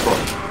 Вот патроны.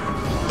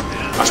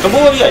 А что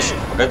было в ящике?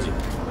 Погоди.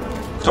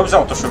 Кто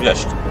взял то, что в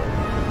ящике было?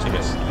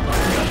 Интересно.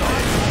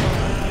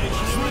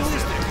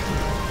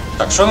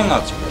 Так, что нам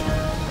надо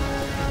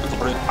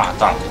теперь? А,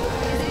 танк.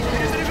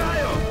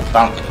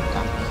 Танк идет,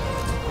 танк.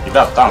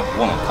 Ребят, танк,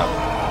 вон он танк.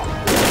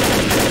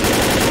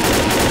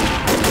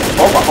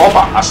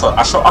 Опа, а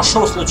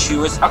что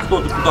случилось? А кто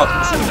ты куда ты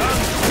пошел?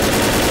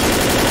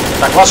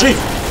 Так, ложи!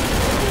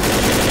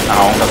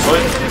 А, он косой?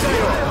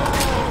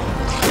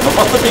 Ну,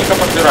 по ступенькам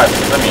подбирается,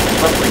 заметь, не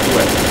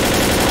подпрыгивает.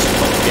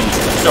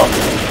 Все,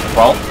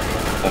 упал,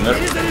 умер.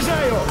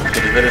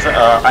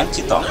 Перезаряжаю.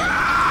 Антитанк.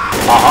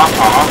 Ага,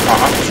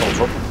 пошел в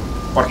жопу.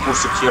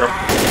 Паркурщик херов.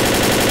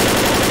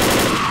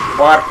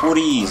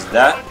 Паркурист,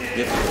 да?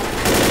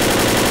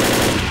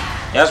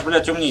 Я ж,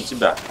 блядь, умнее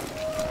тебя.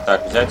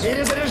 Так, взять.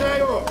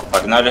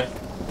 Погнали.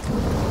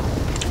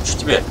 Что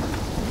тебе?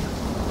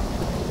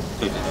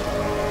 Кто это?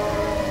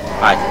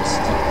 А, это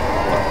сидит.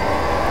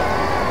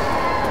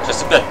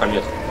 Сейчас опять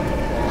полез.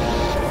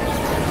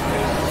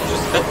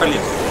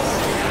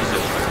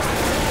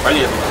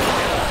 Полез.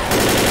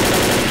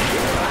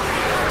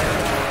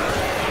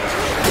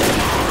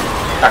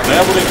 Так, ну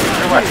я буду их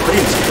прикрывать, в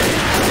принципе.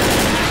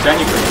 Если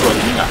они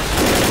прикроют меня.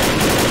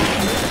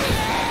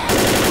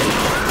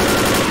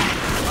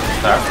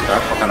 Так,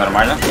 пока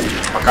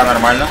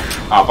нормально.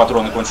 А,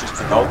 патроны кончились,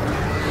 дал.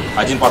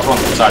 Один патрон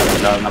специально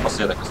для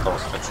напоследок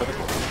остался. Так, что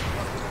такое?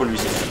 Ты хули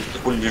висишь? Ты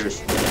хули лежишь?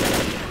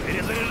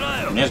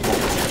 У меня есть бомба.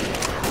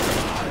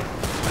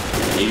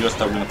 Я ее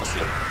оставлю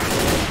напоследок.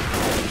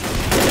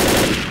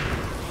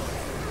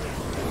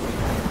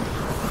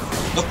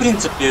 Ну, в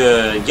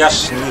принципе, я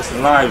ж не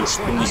знаю,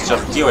 что мне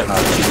сейчас делать,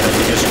 надо чисто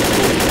пережить.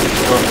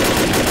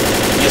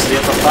 Если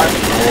это так,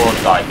 то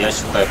да, я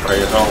считаю,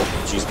 проиграл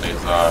чисто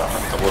из-за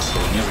того, что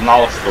не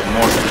знал, что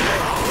может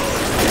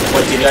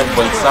потерять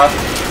бойца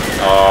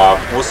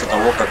после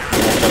того, как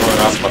его второй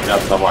раз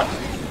подряд давали.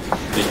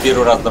 То есть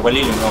первый раз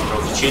давалили, у него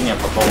кровотечение,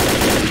 потом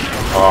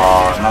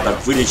надо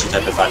вылечить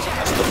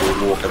обязательно,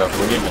 чтобы его, когда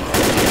давалили,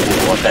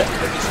 его опять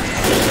вылечить.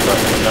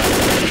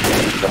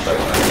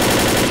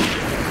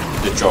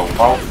 Ты что,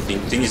 упал?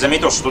 Ты не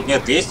заметил, что тут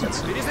нет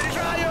лестницы?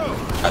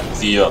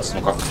 Отвец,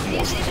 ну как это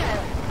может?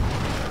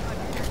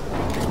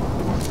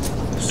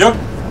 Все?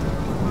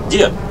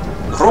 Где?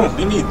 Гром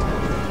гремит.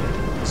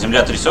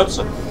 Земля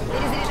трясется?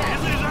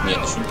 Нет,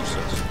 еще не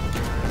трясется.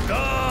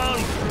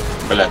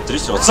 Блядь,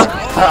 трясется.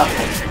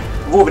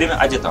 Вовремя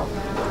одетал.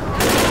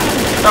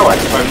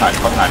 Давайте,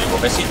 погнали его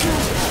гасить.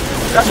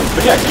 Скажем,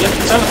 блядь, я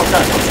специально пока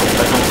пошел,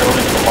 кстати, он все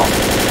равно не попал.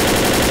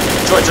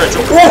 Чё?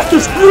 Ох ты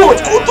ж,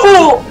 блядь,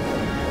 куда?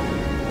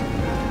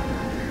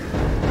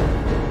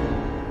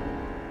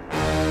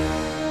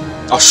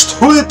 А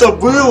что это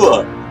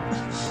было?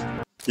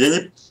 Я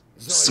не...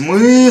 В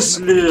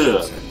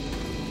смысле?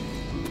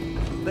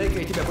 Дай-ка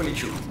я тебя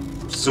полечу.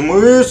 В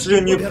смысле?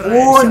 Не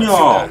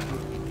понял.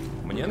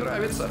 Мне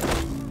нравится.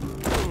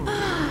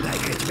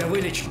 Дай-ка я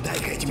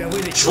тебя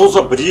вылечу. Что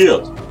за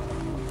бред?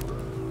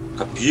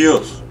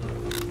 Капец.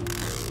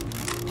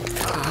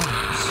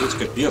 Сеть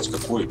капец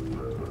какой.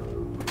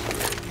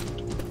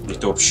 Мне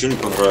это вообще не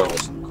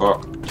понравилось. Как?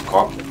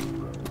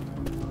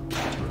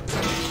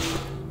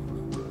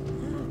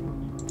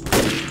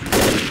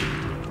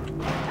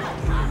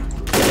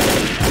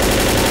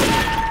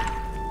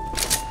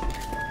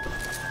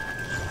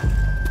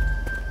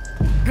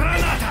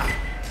 Граната!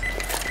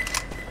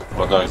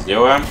 Вот так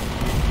сделаем.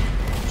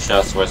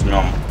 Сейчас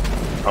возьмем.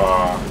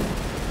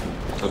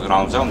 Кто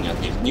гранат взял? Нет,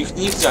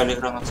 не взяли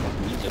гранат.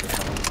 Не взяли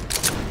гранат.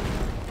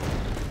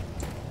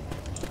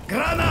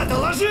 Граната,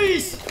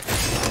 ложись!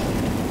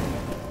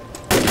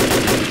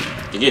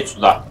 Идите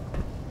сюда.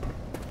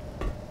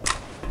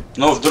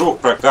 Ну, вдруг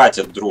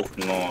прокатит, друг.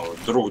 Ну,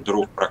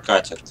 вдруг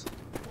прокатит.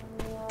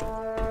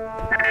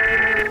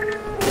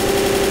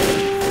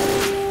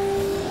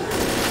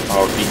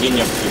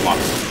 Введение в климат.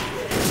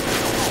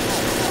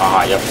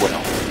 Ага, я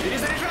понял.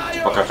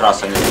 Типа как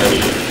раз они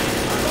сгорели.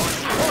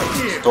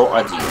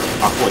 101.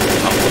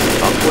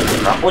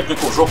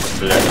 Охотнику в жопу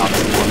стрелять надо,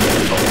 чтобы он не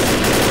выпал.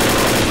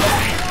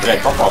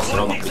 Блять, попал все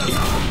равно.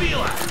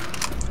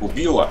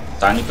 Убила?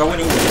 Да, никого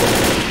не убила.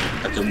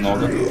 Так и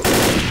много.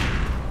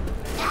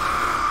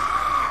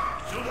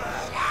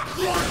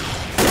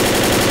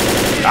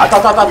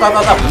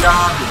 Да-да-да-да-да-да-да.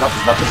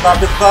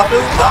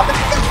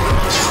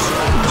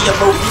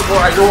 Деда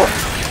убиваю.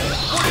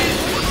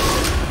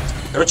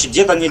 Короче,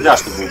 деда нельзя,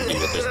 чтобы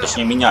убили. То есть,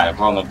 точнее, меня,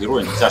 главного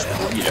героя, нельзя,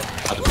 чтобы убили.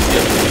 А то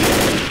пиздец.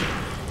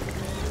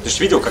 Ты ж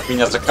видел, как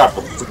меня за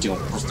карту выкинул?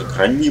 Просто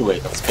громила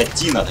эта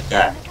скотина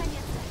такая.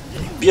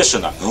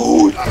 Бешено.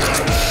 Ой.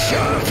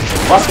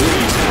 Вас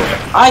вывели из строя.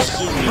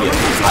 Охеренно.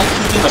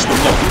 Охеренно, что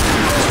меня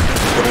выкинули из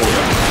строя.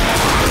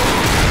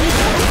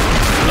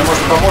 Мне,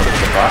 может, поможет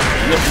кто-то, а?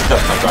 Мне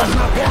пиздят ногами.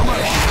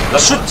 Да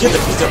что деда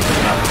пиздят не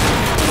надо?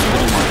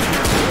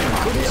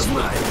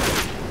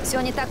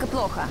 Все не так и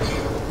плохо.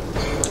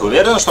 Ты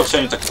уверена, что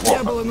все не так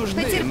плохо?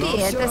 Потерпи,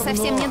 это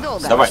совсем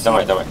недолго. Давай.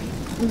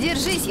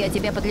 Держись, я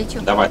тебя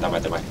подлечу. Давай.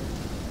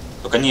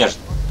 Только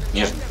нежно.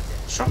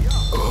 Хорошо?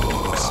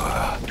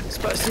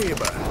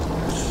 Спасибо.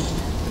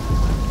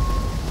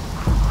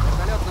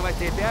 Вертолет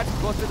новостей 5,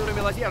 госпиталю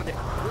милосердия.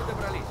 Вы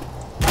добрались.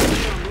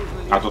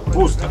 А тут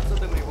пусто.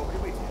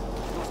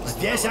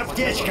 Здесь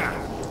аптечка.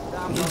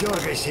 Не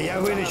дергайся, я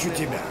вылечу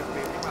тебя.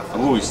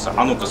 Луиса,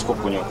 а ну-ка,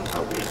 сколько у него?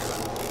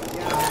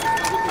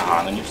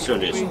 Оно не все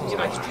лечит,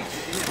 значит.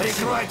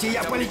 Прикройте,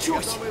 я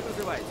полечусь.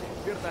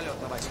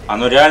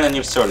 Оно реально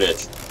не все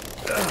лечит.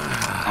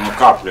 Оно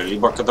каплю.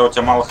 Либо когда у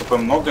тебя мало хп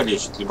много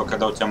лечит, либо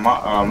когда у тебя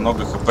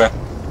много хп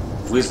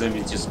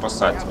вызовите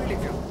спасателя.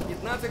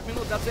 15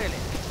 минут до цели.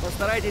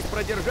 Постарайтесь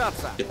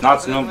продержаться.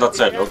 15 минут до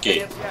цели,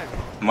 окей.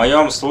 В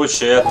моем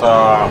случае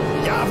это...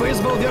 Я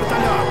вызвал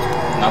вертолет.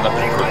 Надо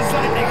прикрыть.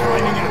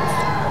 Прикрой меня.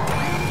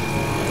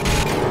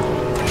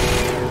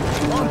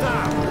 Вон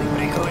там.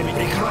 Прикрой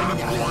меня.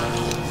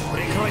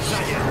 Прикрой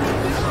сзади.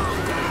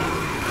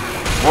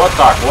 Вот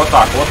так. Хорошо.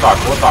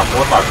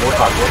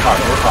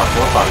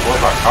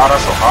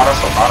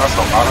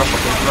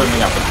 Прикрой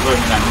меня.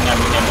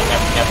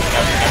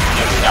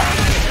 Меня.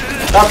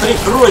 Да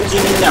прикройте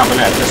меня,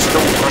 блядь, я что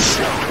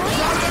прошу.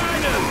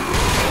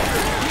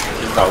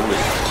 Пизда,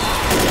 улица.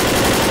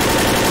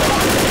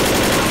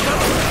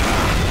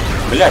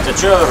 Блядь, а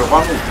чё я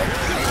рванул-то?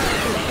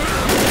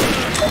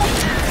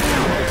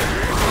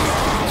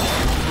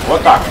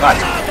 Вот так,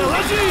 Надя.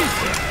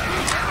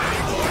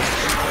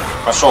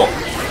 Пошел.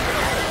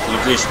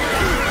 Отлично.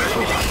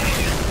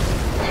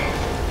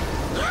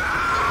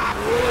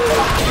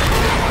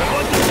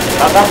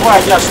 Да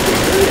давай, я ж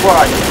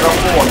прикрываю,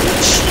 микрофон,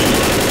 лечи.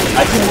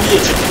 Один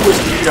лечит, двое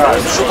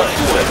стреляют. Что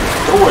такое?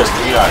 Трое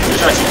стреляют,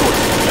 лежачий тот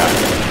стреляет.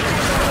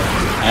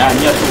 А,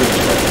 нет,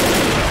 тупика.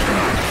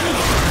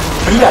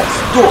 Блядь,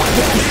 сдох,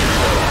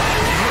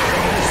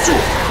 все,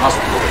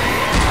 настрой.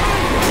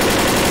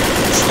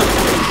 Что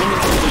такое?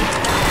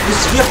 Ты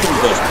сверху не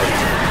даешь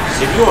пройти?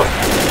 Серьезно?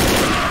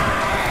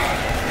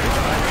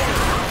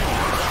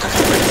 Как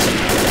это пройти?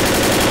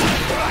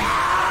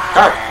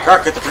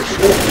 Как это пройти?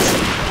 Ох ты ж.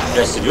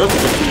 Бля, серьезно,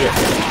 какие?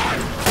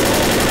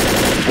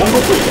 Бомбы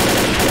были.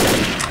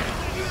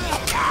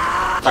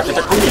 Так,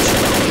 это ключ.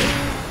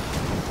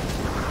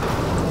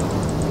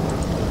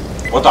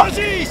 Вот так.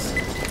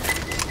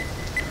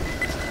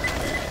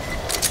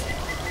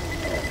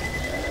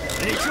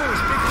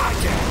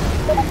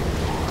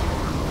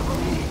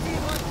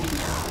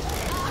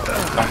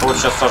 Там вот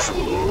сейчас Саша.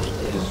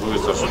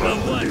 Саша.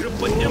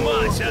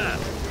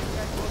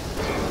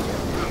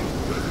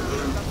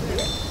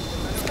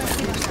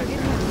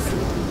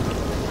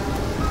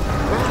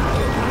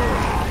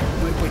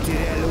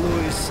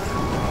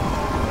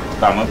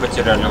 Да, мы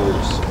потеряли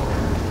луз.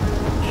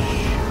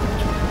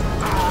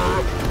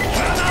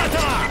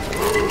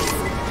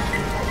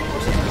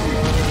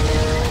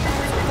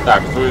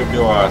 Так, кто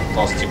убила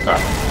толстяка?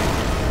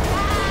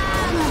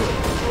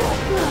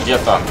 Где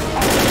танк?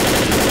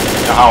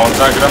 Ага, он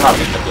за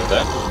гранатой ходил,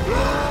 да?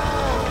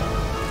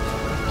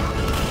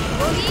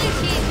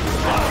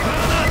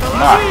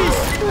 На!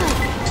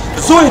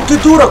 Зои, ты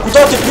дура!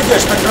 Куда ты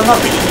бегаешь на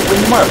гранаты? Я не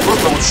понимаю.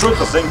 Просто вот что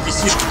это за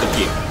NPC-шки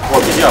такие? О,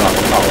 обезьяна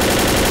погнала.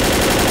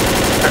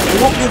 Так,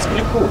 его, в принципе,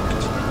 легко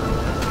убить.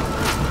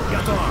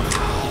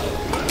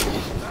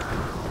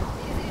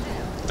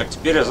 Так,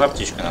 теперь за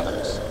аптечкой надо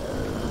лезть.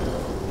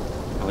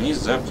 Вниз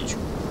за аптечку.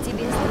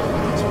 Тебе стоит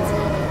лечиться.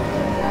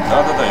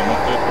 Да-да-да, ему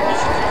стоит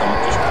лечиться, там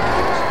аптечка.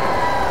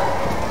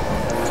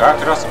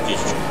 Как раз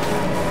аптечечка.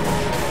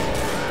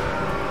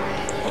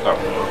 Вот так.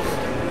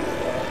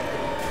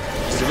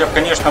 Если бы я,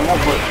 конечно, мог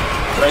бы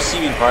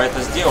красивенько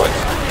это сделать.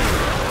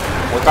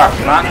 Вот так,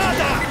 на.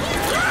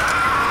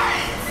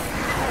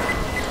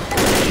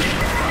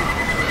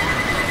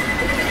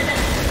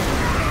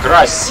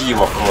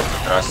 Красиво, просто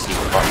красиво.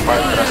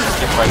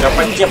 Красиво. Я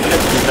по тебе, блядь,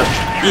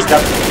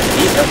 пиздят.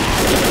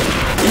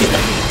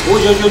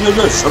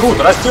 Ой-ой-ой-ой, жрут,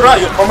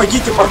 растирают,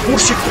 помогите,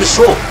 паркурщик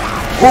пришел.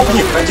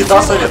 Гопник,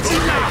 адидасовец.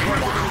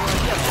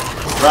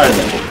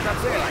 Правильно.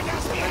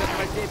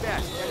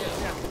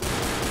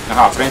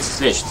 Ага, Фрэнсис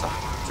лечится.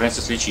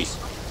 Фрэнсис, лечись.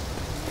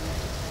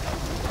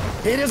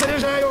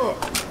 Перезаряжаю!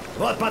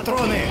 Вот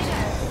патроны!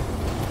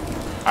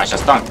 А,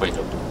 сейчас танк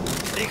пойдет.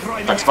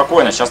 Прикрой Так, меня.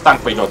 спокойно, сейчас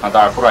танк пойдет,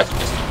 надо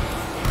аккуратненько с ним.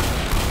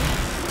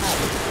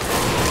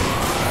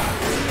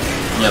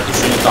 Нет,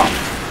 еще не танк.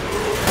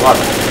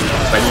 Ладно,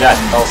 блядь,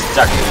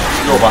 толстяк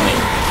ебаный.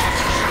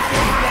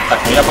 Так,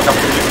 ну я пока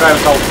привлекаю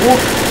толпу.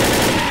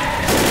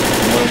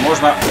 Ну,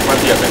 можно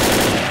побегать.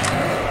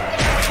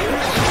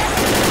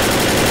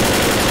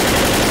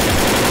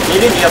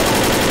 Или нет,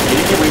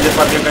 или не выйдет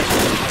побегать.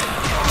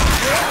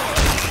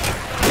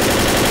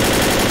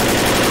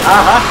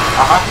 Ага,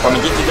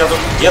 помогите деду.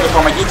 Деду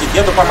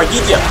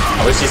помогите.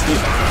 А вы все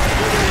снизу.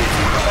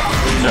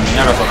 Все,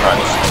 меня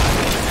разобрали.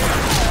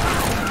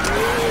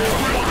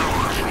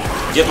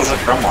 Дед уже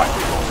хромает.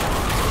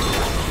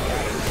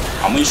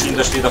 А мы еще не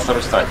дошли до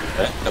второй стадии,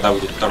 да? Когда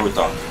выйдет второй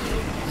танк.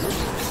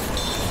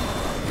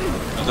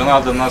 Это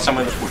надо на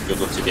самой верхушке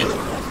тут сидеть.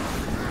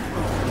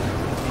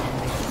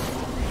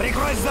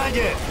 Прикрой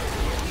сзади!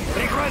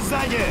 Прикрой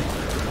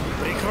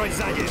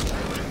сзади!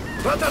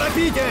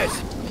 Поторопитесь!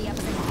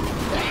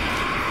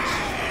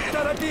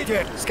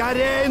 Торопитесь!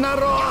 Скорей,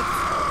 народ!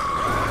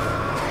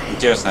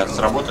 Интересно, это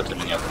сработает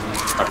или нет?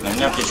 Так, ну у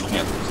меня аптечек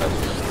нет, кстати.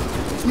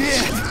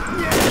 Нет!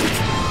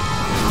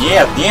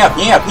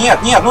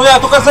 Ну я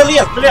только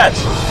залез, блядь!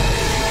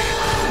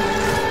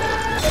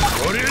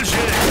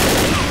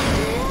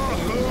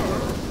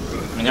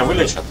 Меня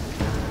вылечат?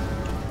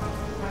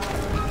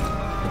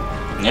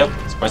 Нет?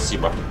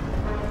 Спасибо.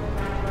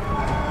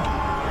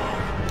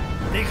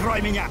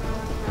 Прикрой меня!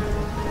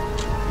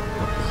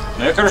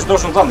 Ну я, короче,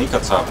 должен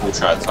заныкаться,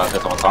 получается, от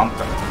этого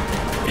танка.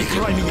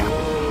 Прикрой меня!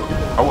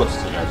 А вот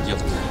стрелять, где-то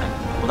стрелять.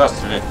 Куда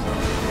стрелять?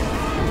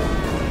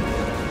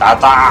 Да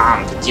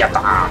танк! Где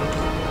танк?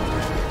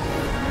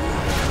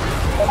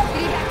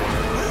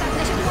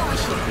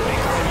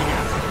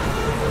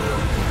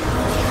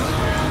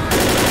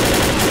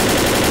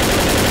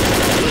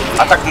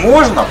 А так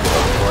можно было?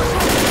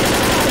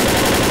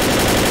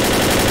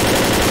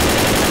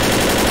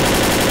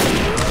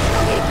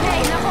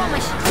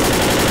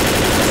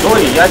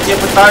 Зои, я тебе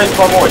пытаюсь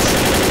помочь.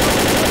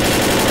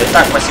 Это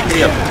так, по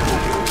секрету.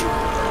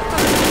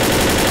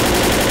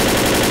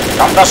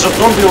 Там даже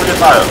зомби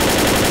улетают.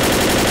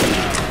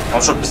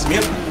 Он что,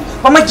 бессмертный?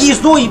 Помоги,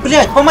 Зои,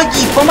 блядь,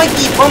 помоги,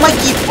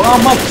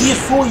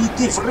 Зои,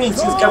 ты,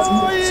 Фрэнсис,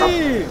 говница. Вот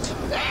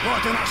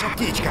и наша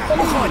птичка!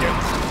 Уходим!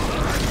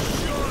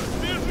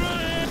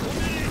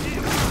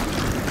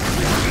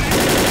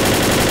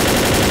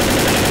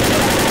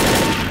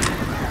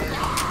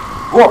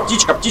 О,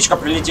 птичка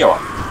прилетела.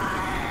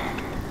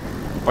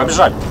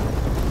 Побежали.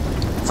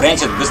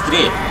 Фрэнсис,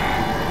 быстрее.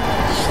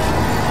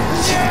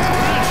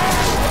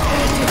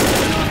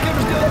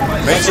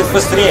 Фрэнсис,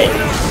 быстрее.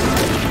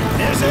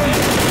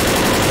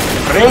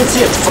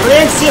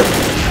 Фрэнсис!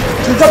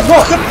 Ты до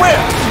 2 хп!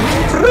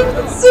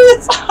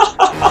 Фрэнсис!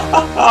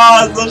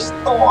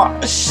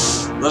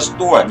 За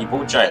что? Не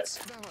получается.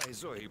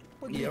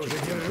 Я уже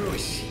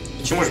держусь.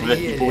 Почему же,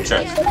 блядь, не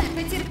получается?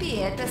 Потерпи,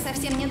 это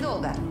совсем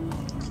недолго.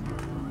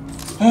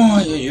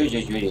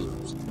 Ой-ой-ой-ой-ой.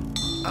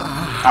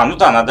 А, ну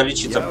да, надо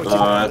лечиться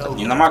это,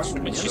 не на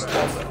максимуме, чисто.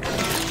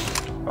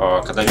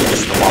 Когда видишь,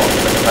 что мало,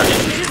 тогда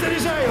лечишься.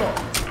 Перезаряжаю!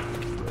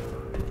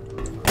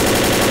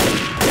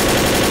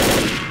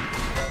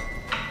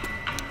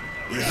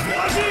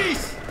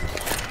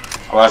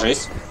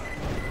 Ложись.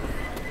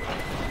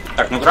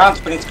 Так, ну гранат,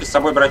 в принципе, с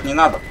собой брать не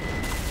надо.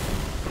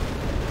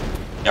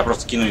 Я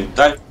просто кину их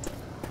вдаль.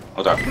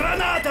 Вот так.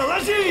 Граната,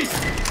 ложись!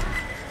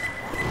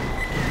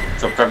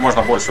 Чтобы как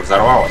можно больше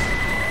взорвалось.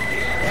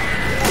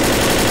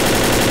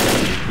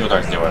 И вот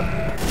так сделаем.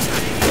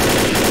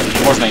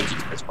 Можно идти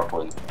теперь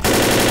спокойно.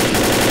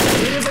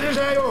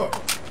 Перезаряжаю!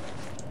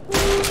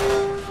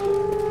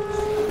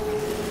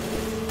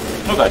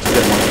 Ну да,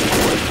 теперь можно.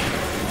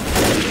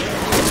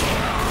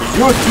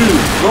 Йоти,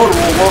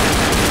 здорово!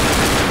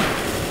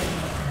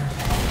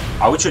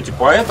 А вы что,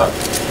 типа это?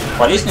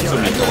 По лестнице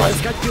умеете лазить?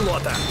 Искать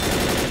пилота.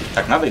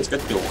 Так, надо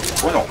искать пилота.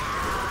 Понял?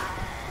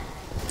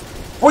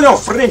 Понял,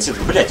 Фрэнсис?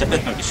 Блять,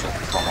 опять ноги сейчас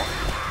сломал.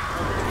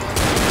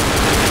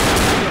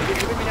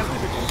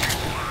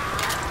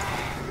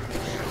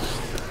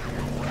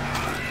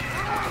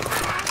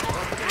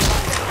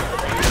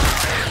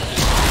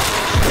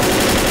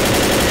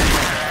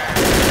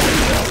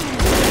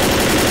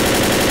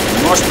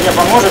 Может, мне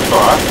поможет кто,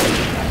 а?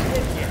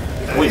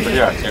 Ой,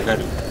 блядь, я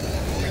горю.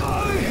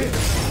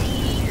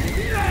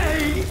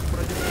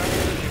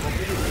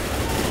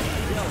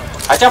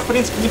 Хотя, в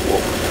принципе,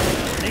 неплохо.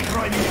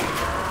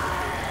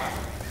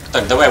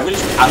 Так, давай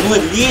вылечим. Оно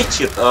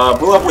лечит.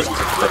 Было 80,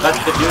 тогда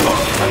теперь 90.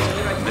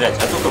 Блять,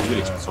 я только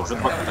вылечился. Уже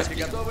 2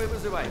 распись.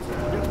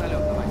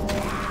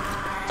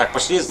 Так,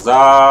 пошли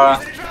за...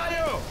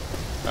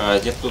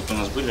 где тут у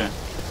нас были?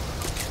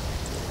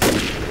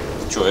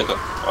 Че, это?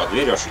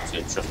 Дверь ошибся.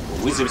 Че?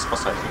 Вызови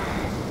спасателя.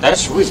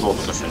 Дальше вызвал,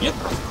 потому что нет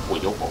просто. Ой,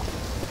 я упал.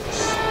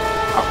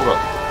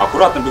 Аккуратно.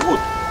 Аккуратно бегут.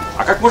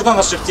 А как можно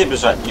на шифте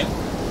бежать? Нет?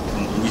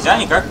 Нельзя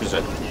никак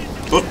бежать.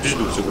 Тут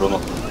пизду всю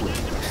гранату.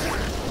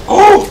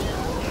 О!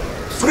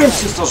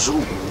 Фрэнсиса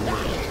жру.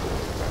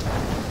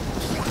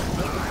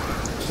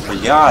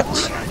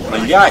 Блять.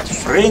 Блять,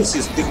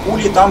 Фрэнсис, ты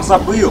хули там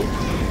забыл?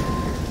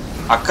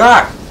 А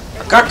как?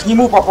 А как к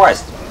нему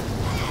попасть?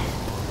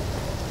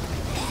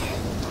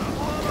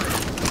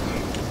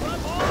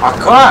 А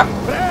как?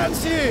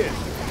 Фрэнсис!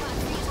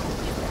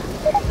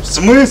 В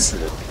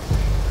смысле?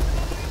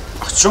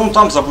 А что он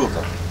там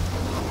забыл-то?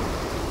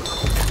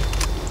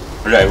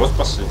 Бля, его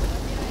спасли.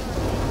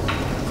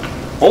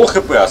 Пол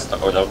хп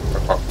осталось.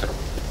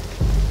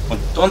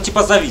 Он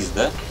типа завис,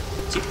 да?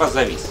 Типа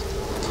завис.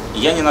 И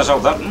я не нажал,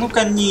 да? Ну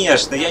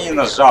конечно, я не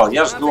нажал.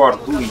 Я жду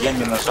Орду, и я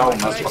не нажал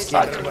на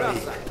спасателя.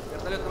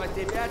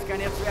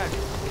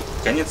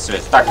 Конец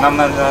связи. Так, нам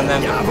надо...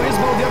 Я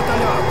вызвал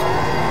вертолет.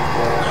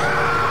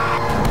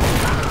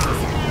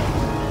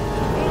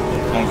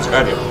 Он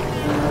сгорел.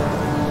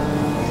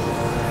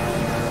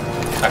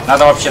 Так,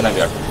 надо вообще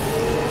наверх.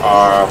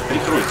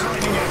 Прикройте.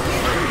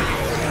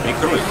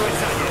 Прикройте.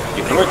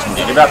 Прикройте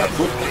мне, ребята.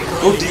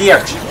 Тут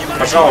легче.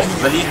 Пожалуйста,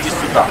 залезьте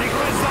сюда.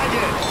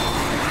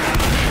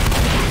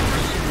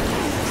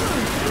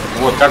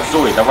 Вот, как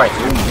Зои, давайте,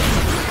 умница.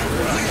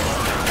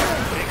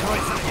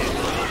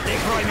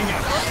 Прикрой меня.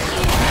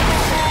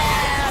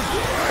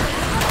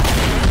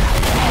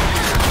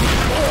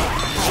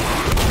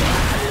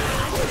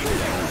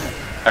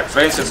 Так,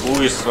 Фрэнсис,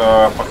 Луис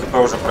по ХП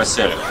уже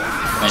просели.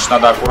 Значит,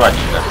 надо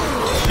аккуратненько.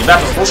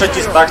 Ребята,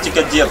 слушайтесь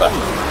тактика деда.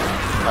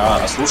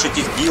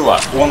 Слушайтесь Билла.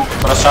 Он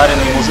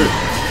прошаренный мужик.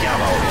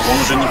 Он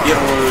уже не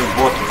первый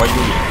год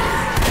воюет.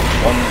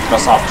 Он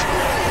красавчик.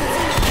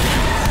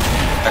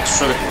 Так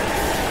что это?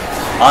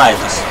 А,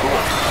 это 100.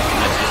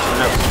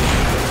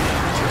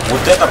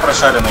 Вот это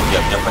прошаренный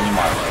дед, я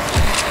понимаю.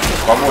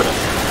 Свободен.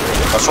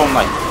 Пошел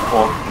на.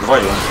 О,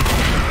 вдвоем.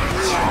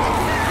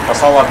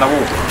 Послал одного,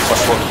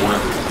 пошло двое.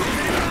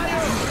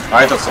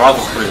 А этот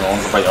сразу спрыгнул,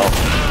 он забоялся.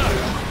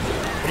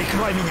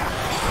 Прикрой меня.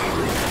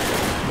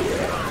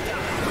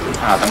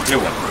 А, там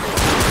Кривон.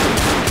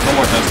 Ну,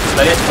 можно из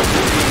пистолета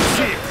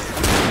подпустить.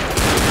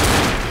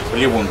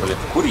 Кривон, блин,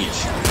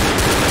 курич.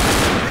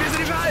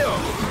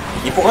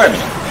 Не пугай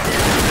меня.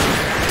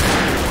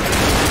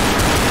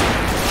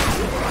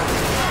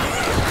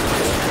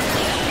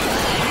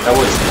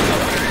 Того еще не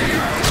надо.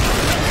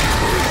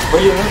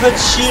 Блин, ну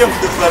зачем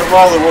ты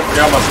взорвал его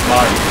прямо с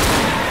нами?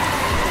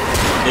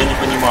 Я не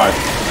понимаю.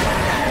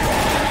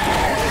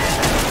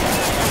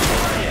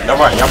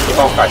 Давай, я буду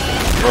толкать.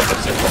 Просто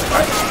всех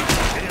толкать.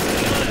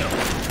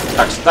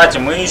 Так, кстати,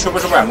 мы еще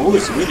выживаем.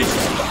 Луис, вылечи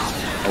себя.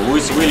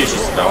 Луис, вылечи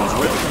себя. Он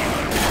живой?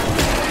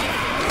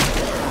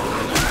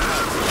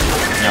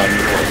 Не, он не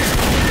живой.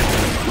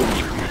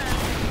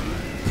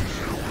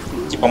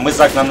 Типа мы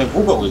загнаны в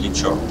угол или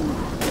что?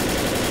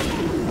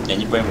 Я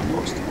не пойму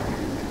просто.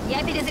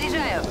 Я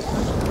перезаряжаю.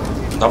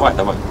 Давай,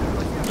 давай.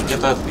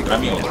 Где-то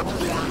громил.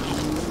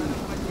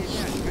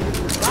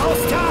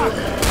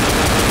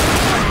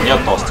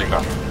 Нет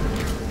толстяка.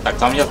 Так,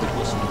 там я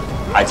сдохлся.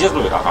 А где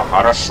сдует? Ага,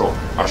 хорошо.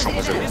 Хорошо,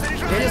 мы живы.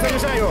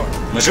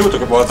 Мы живы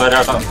только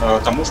благодаря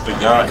тому, что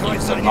я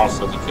их загнал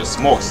все-таки.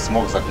 Смог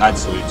загнать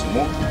свою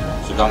тьму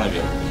сюда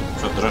наверх.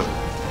 Что дрожит?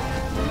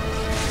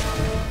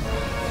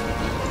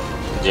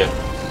 Где?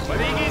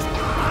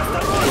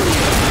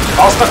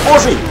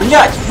 Толстокожий!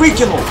 Блять,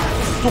 выкинул!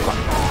 Сука!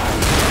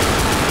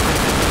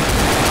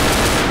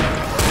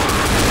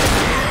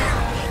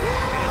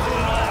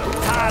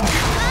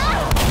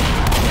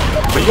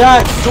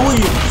 Блять,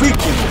 Зои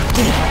выкинул!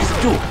 Ты,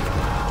 пиздюк!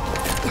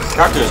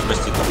 Как ее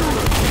спасти-то?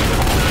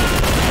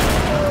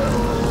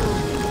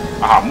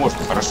 Ага, может,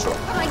 хорошо.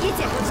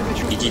 Помогите.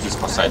 Идите,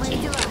 спасайте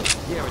ее.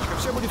 Девочка,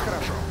 все будет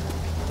хорошо.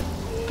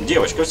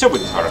 Девочка, все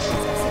будет хорошо.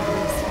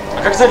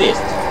 А как залезть?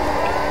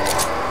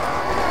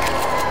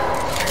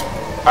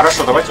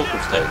 Хорошо, давайте вот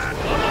тут ставить.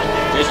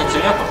 Здесь вот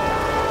нету?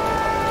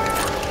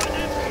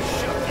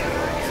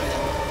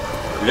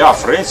 Бля,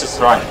 Фрэнсис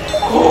ранен.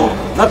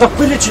 Надо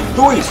вылечить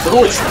Дуи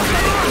срочно.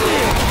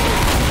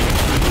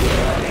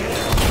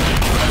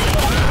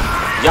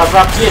 Я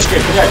за аптечкой,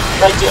 блядь,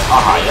 дайте.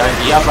 Ага,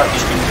 я за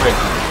аптечкой не пройду.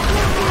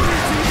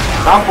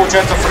 Там,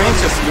 получается,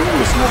 Фрэнсис и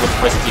Луис могут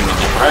спасти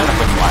меня, правильно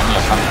понимаю?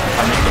 Нет,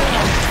 там никто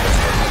меня не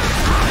спасет.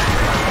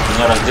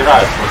 Меня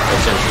раздирают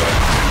просто всех делать.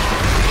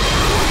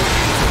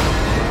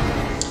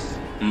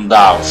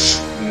 Да уж,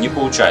 не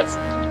получается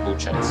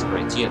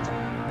пройти это.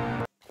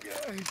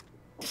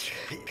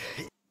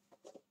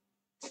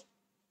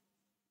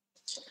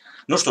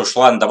 Ну что ж,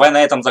 ладно, давай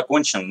на этом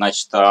закончим.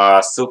 Значит,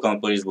 ссылка на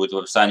плейлист будет в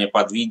описании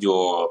под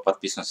видео.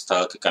 Подписываемся,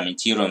 ставим,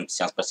 комментируем.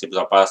 Всем спасибо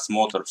за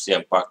просмотр.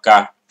 Всем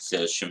пока. В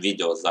следующем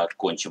видео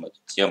закончим эту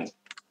тему.